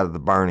opposite side of the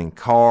burning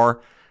car.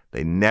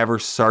 They never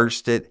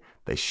searched it.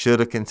 They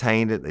should have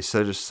contained it. They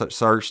should have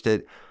searched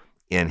it.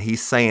 And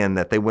he's saying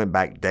that they went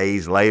back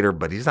days later,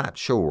 but he's not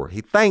sure.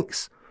 He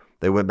thinks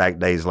they went back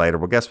days later.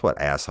 Well, guess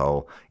what,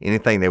 asshole?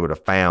 Anything they would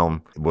have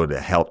found would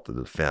have helped the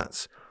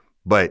defense.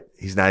 But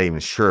he's not even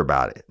sure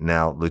about it.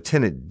 Now,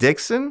 Lieutenant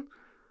Dixon,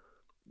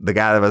 the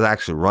guy that was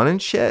actually running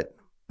shit,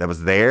 that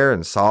was there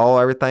and saw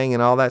everything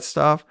and all that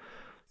stuff,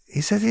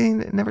 he said he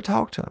never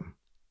talked to him.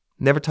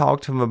 Never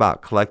talked to him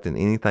about collecting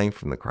anything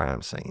from the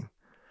crime scene.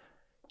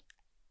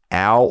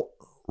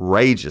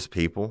 Outrageous,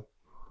 people.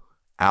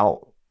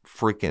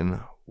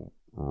 Out-freaking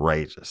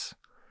outrageous.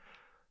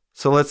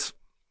 So let's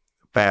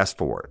fast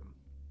forward.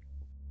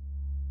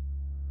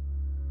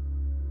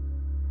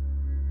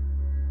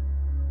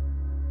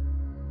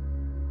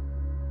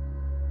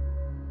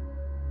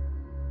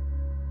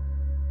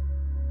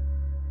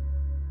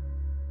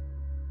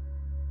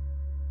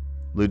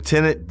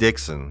 Lieutenant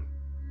Dixon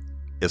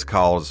is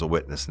called as a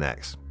witness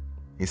next.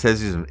 He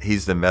says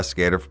he's the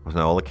investigator for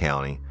Panola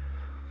County.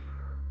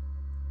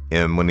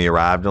 And when he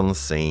arrived on the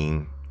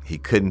scene, he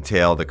couldn't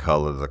tell the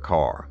color of the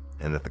car,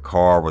 and that the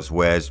car was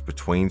wedged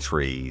between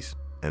trees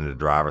and the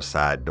driver's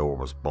side door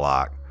was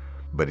blocked.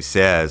 But he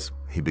says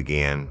he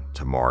began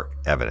to mark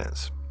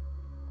evidence.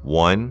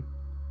 1,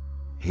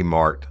 he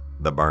marked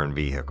the burned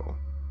vehicle.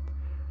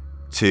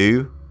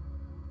 2,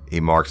 he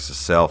marks the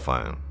cell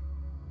phone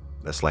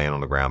that's laying on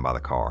the ground by the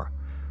car.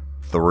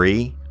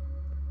 3,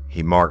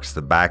 he marks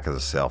the back of the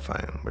cell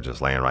phone, which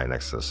is laying right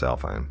next to the cell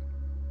phone.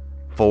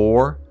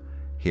 4,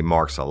 he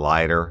marks a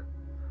lighter.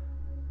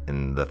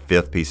 And the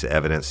 5th piece of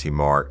evidence he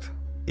marked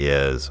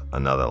is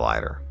another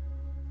lighter.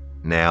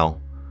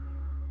 Now,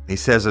 he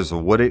says there's a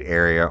wooded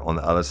area on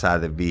the other side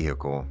of the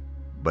vehicle,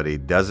 but he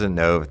doesn't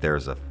know if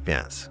there's a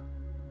fence.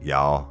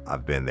 Y'all,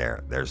 I've been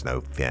there. There's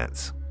no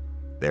fence.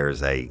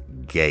 There's a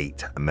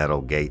gate, a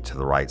metal gate to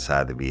the right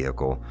side of the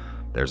vehicle.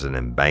 There's an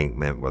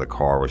embankment where the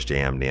car was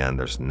jammed in.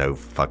 There's no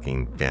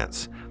fucking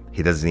fence.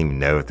 He doesn't even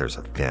know if there's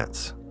a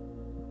fence.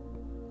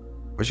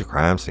 Where's your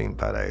crime scene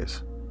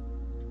photos?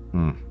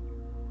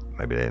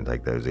 Maybe they didn't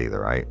take those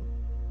either, right?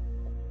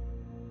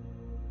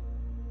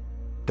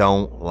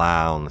 Don't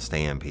lie on the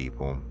stand,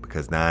 people,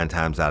 because 9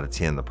 times out of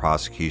 10, the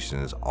prosecution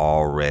is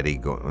already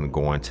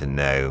going to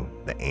know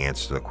the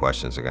answer to the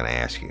questions they're going to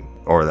ask you,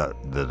 or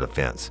the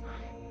defense.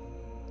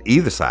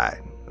 Either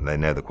side, they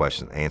know the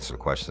answer to the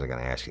questions they're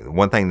going to ask you. The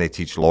one thing they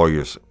teach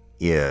lawyers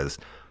is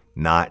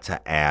not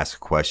to ask a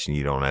question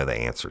you don't know the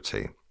answer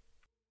to.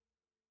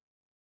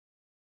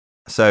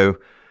 So,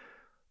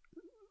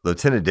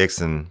 Lieutenant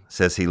Dixon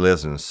says he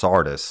lives in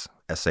Sardis,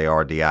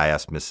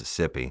 Sardis,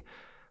 Mississippi,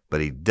 but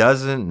he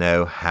doesn't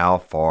know how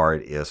far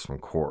it is from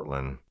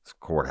Cortland's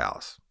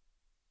courthouse.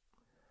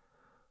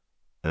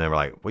 And they were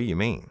like, what do you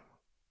mean?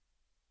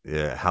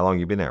 Yeah, how long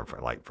you been there for?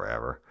 Like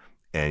forever.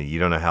 And you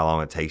don't know how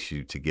long it takes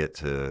you to get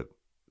to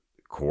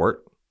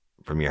court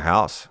from your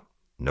house?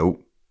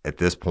 Nope. At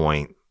this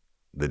point,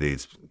 the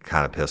dude's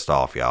kind of pissed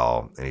off,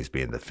 y'all, and he's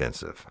being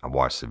defensive. I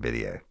watched the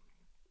video.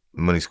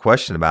 When he's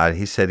questioned about it,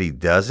 he said he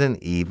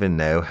doesn't even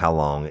know how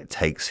long it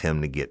takes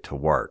him to get to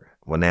work.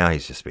 Well, now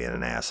he's just being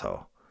an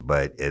asshole.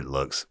 But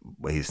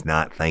what he's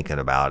not thinking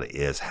about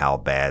is how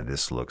bad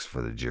this looks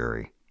for the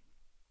jury.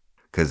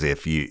 Because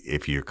if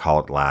you're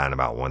caught lying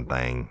about one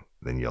thing,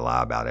 then you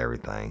lie about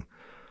everything.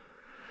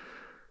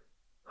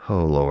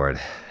 Oh,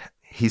 Lord.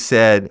 He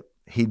said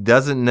he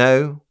doesn't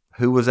know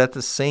who was at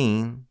the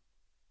scene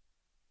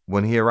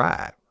when he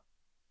arrived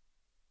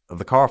of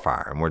the car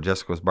fire and where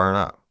Jessica was burned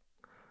up.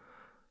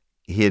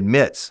 He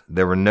admits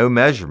there were no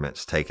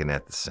measurements taken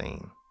at the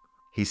scene.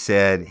 He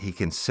said he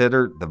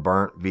considered the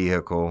burnt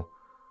vehicle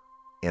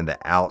and the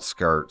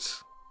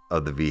outskirts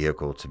of the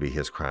vehicle to be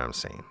his crime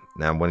scene.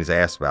 Now, when he's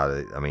asked about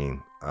it, I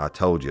mean, I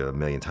told you a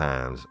million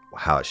times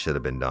how it should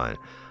have been done.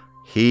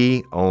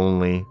 He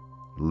only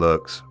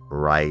looks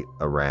right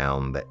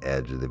around the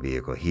edge of the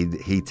vehicle.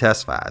 He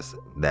testifies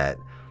that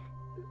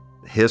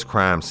his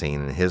crime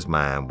scene in his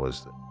mind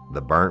was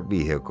the burnt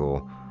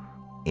vehicle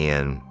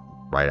and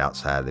right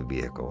outside the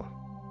vehicle.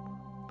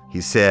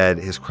 He said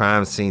his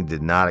crime scene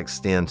did not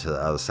extend to the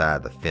other side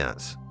of the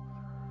fence.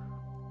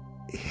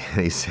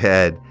 He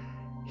said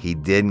he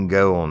didn't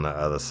go on the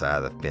other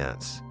side of the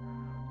fence.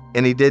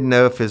 And he didn't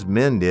know if his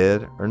men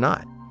did or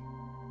not.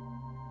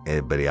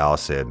 But he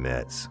also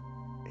admits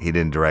he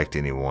didn't direct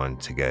anyone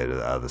to go to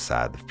the other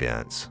side of the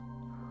fence.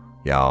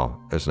 Y'all,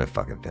 there's no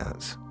fucking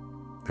fence.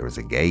 There was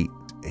a gate.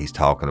 He's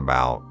talking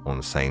about on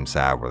the same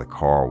side where the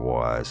car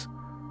was.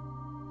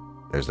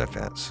 There's no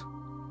fence.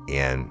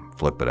 And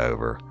flip it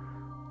over.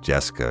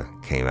 Jessica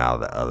came out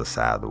of the other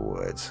side of the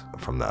woods,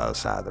 from the other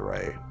side of the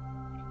road.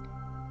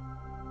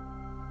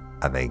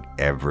 I think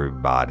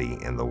everybody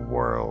in the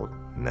world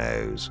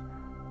knows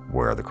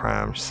where the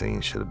crime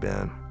scene should have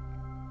been.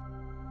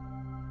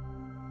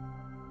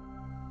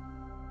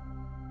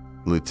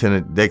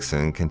 Lieutenant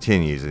Dixon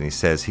continues, and he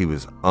says he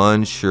was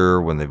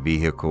unsure when the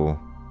vehicle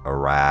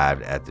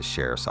arrived at the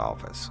sheriff's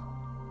office.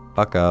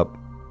 Fuck up,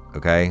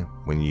 okay?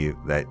 When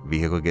that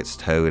vehicle gets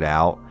towed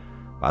out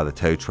by the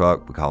tow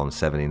truck, we call them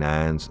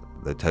 79s,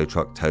 the tow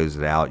truck tows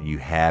it out, you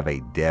have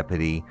a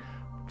deputy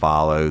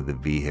follow the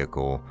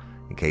vehicle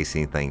in case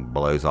anything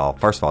blows off.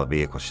 First of all, the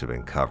vehicle should have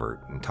been covered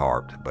and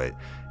tarped, but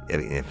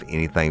if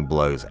anything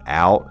blows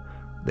out,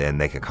 then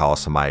they could call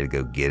somebody to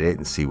go get it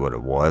and see what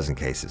it was in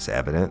case it's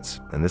evidence.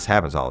 And this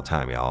happens all the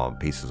time, y'all.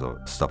 Pieces of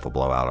stuff will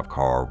blow out of a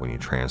car when you're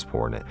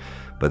transporting it.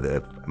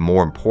 But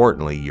more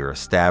importantly, you're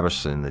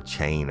establishing the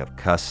chain of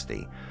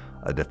custody.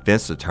 A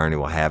defense attorney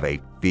will have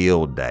a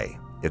field day.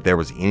 If there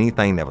was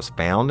anything that was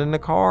found in the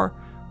car,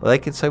 well, they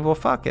could say, well,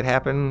 fuck, it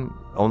happened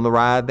on the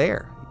ride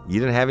there. You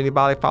didn't have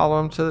anybody follow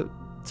them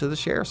to the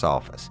sheriff's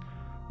office.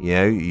 You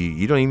know,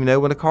 you don't even know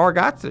when the car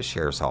got to the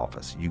sheriff's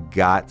office. You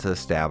got to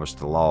establish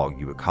the log.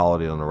 You would call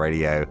it in on the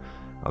radio,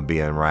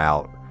 be en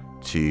route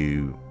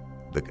to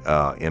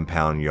the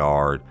impound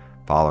yard,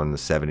 following the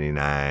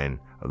 79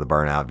 of the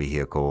burnout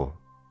vehicle.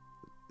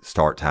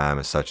 Start time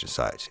is such and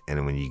such. And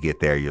then when you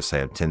get there, you'll say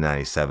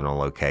 1097 on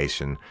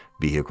location,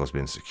 vehicle's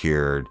been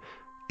secured,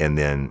 and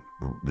then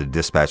the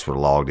dispatch would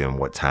have logged in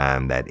what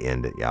time that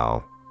ended,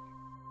 y'all.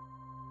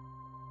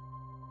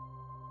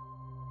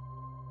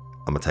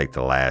 I'm going to take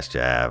the last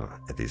jab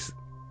at these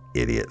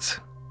idiots.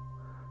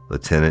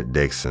 Lieutenant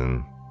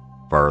Dixon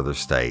further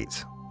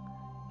states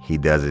he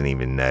doesn't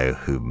even know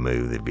who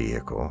moved the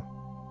vehicle.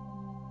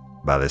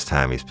 By this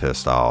time, he's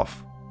pissed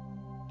off,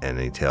 and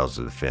he tells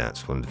the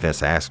defense. When the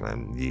defense asks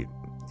him, do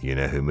you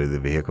know who moved the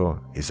vehicle?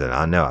 He said,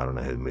 I don't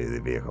know who moved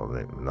the vehicle.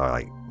 And they're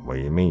like, what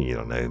do you mean you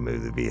don't know who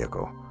moved the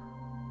vehicle?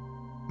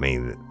 I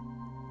mean,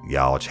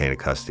 y'all chain of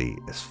custody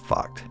is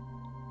fucked.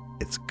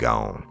 It's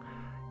gone.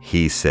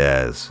 He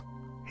says,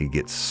 he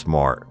gets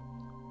smart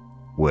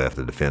with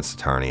the defense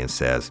attorney and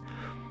says,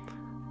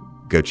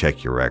 go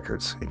check your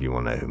records if you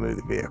want to know who moved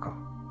the vehicle.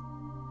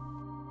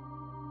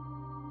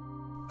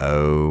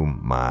 Oh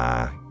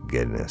my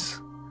goodness.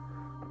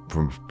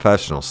 From a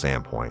professional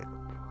standpoint,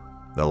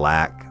 the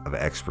lack of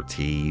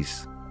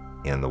expertise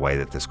in the way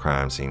that this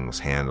crime scene was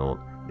handled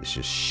is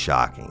just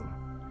shocking.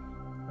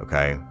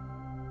 Okay?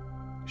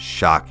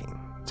 Shocking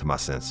to my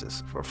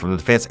senses. From the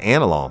defense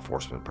and a law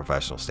enforcement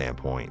professional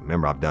standpoint,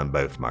 remember, I've done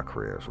both my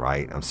careers,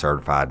 right? I'm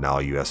certified in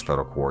all U.S.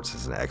 federal courts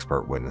as an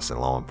expert witness in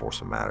law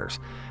enforcement matters.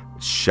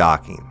 It's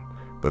shocking.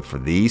 But for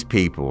these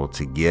people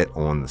to get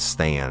on the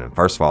stand, and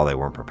first of all, they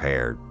weren't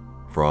prepared,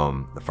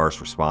 from the first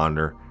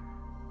responder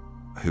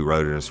who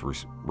wrote in his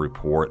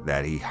report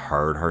that he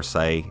heard her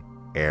say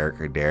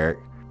Eric or Derek,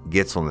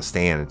 gets on the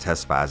stand and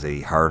testifies that he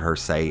heard her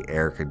say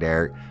Eric or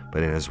Derek,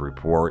 but in his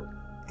report,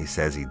 he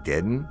says he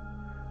didn't.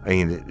 I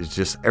mean, it's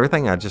just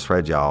everything I just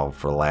read y'all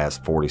for the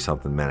last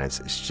 40-something minutes.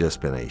 It's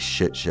just been a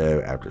shit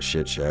show after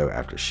shit show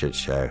after shit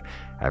show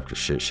after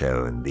shit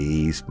show, and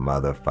these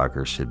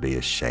motherfuckers should be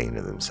ashamed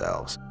of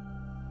themselves.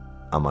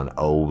 I'm an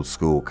old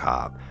school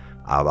cop.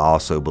 I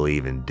also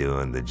believe in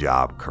doing the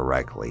job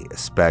correctly,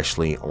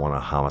 especially on a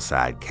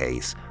homicide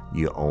case.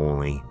 You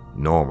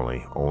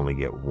normally only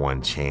get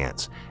one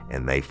chance,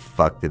 and they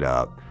fucked it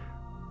up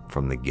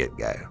from the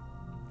get-go.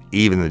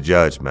 Even the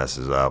judge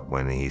messes up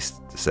when he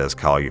says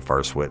call your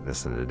first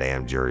witness and the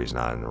damn jury's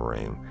not in the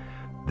room.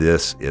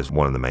 This is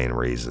one of the main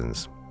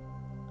reasons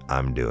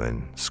I'm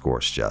doing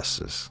Scorched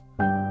Justice.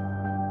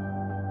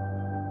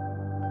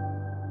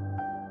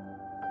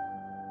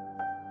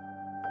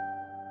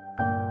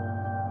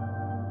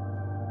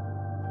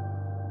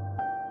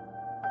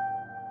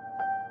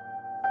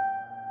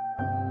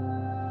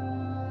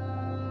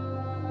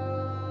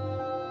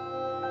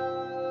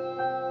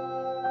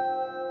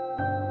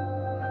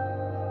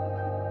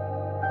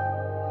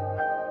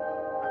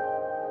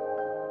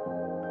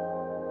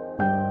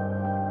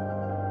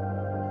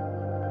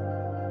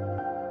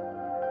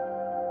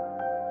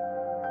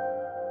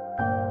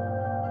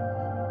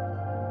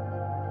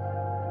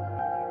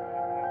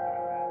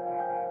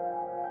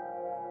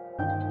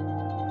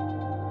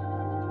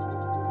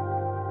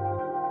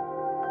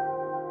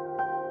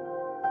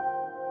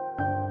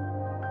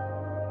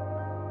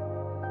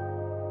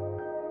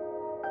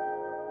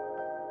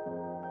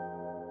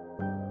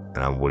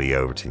 And I'm Woody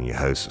Overton, your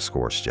host of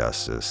Scorched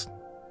Justice.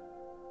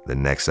 The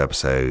next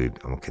episode,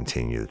 I'm going to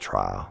continue the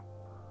trial.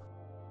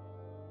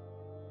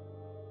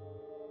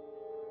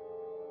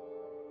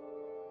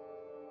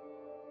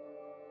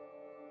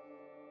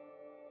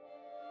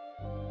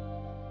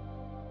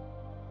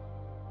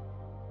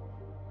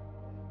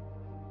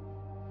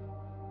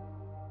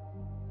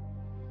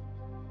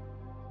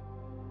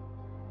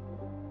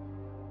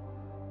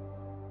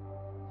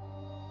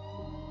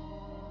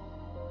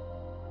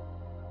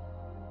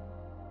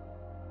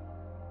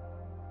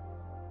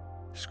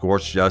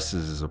 Scorched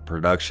Justice is a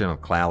production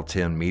of Cloud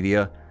 10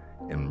 Media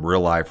and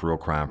Real Life Real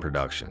Crime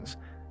Productions.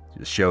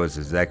 The show is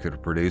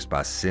executive produced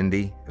by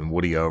Cindy and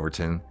Woody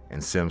Overton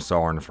and Sim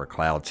Sarn for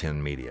Cloud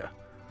 10 Media.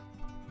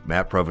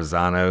 Matt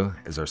Provenzano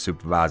is our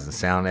supervising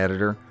sound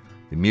editor.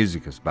 The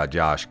music is by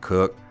Josh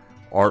Cook.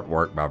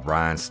 Artwork by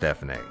Brian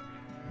Stefanik.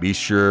 Be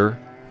sure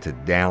to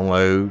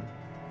download,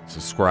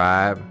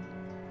 subscribe,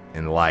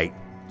 and like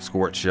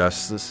Scorched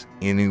Justice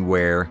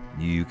anywhere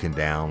you can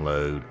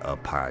download a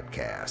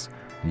podcast.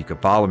 You can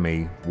follow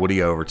me,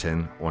 Woody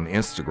Overton, on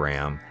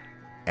Instagram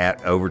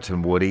at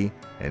Overton Woody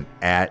and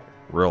at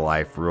Real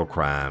Life Real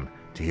Crime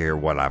to hear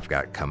what I've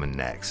got coming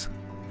next.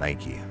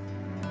 Thank you.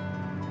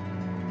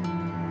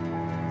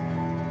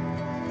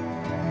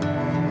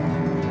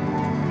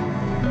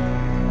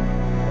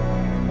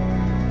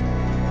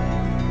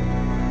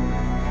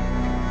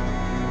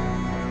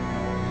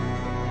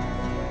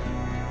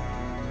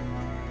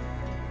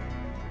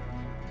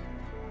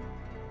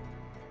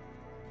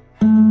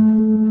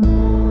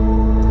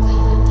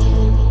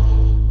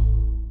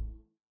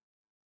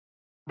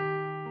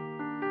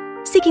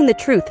 Seeking the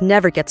truth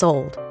never gets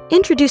old.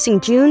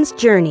 Introducing June's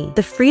Journey,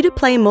 the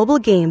free-to-play mobile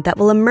game that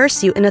will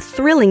immerse you in a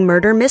thrilling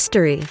murder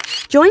mystery.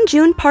 Join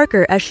June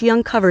Parker as she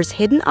uncovers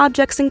hidden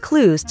objects and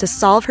clues to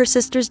solve her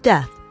sister's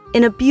death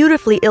in a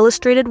beautifully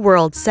illustrated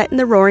world set in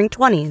the Roaring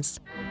 '20s.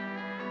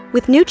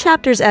 With new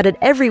chapters added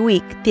every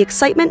week, the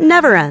excitement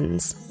never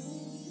ends.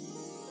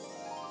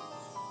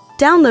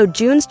 Download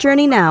June's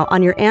Journey now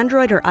on your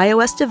Android or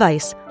iOS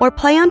device or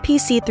play on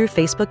PC through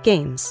Facebook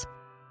Games.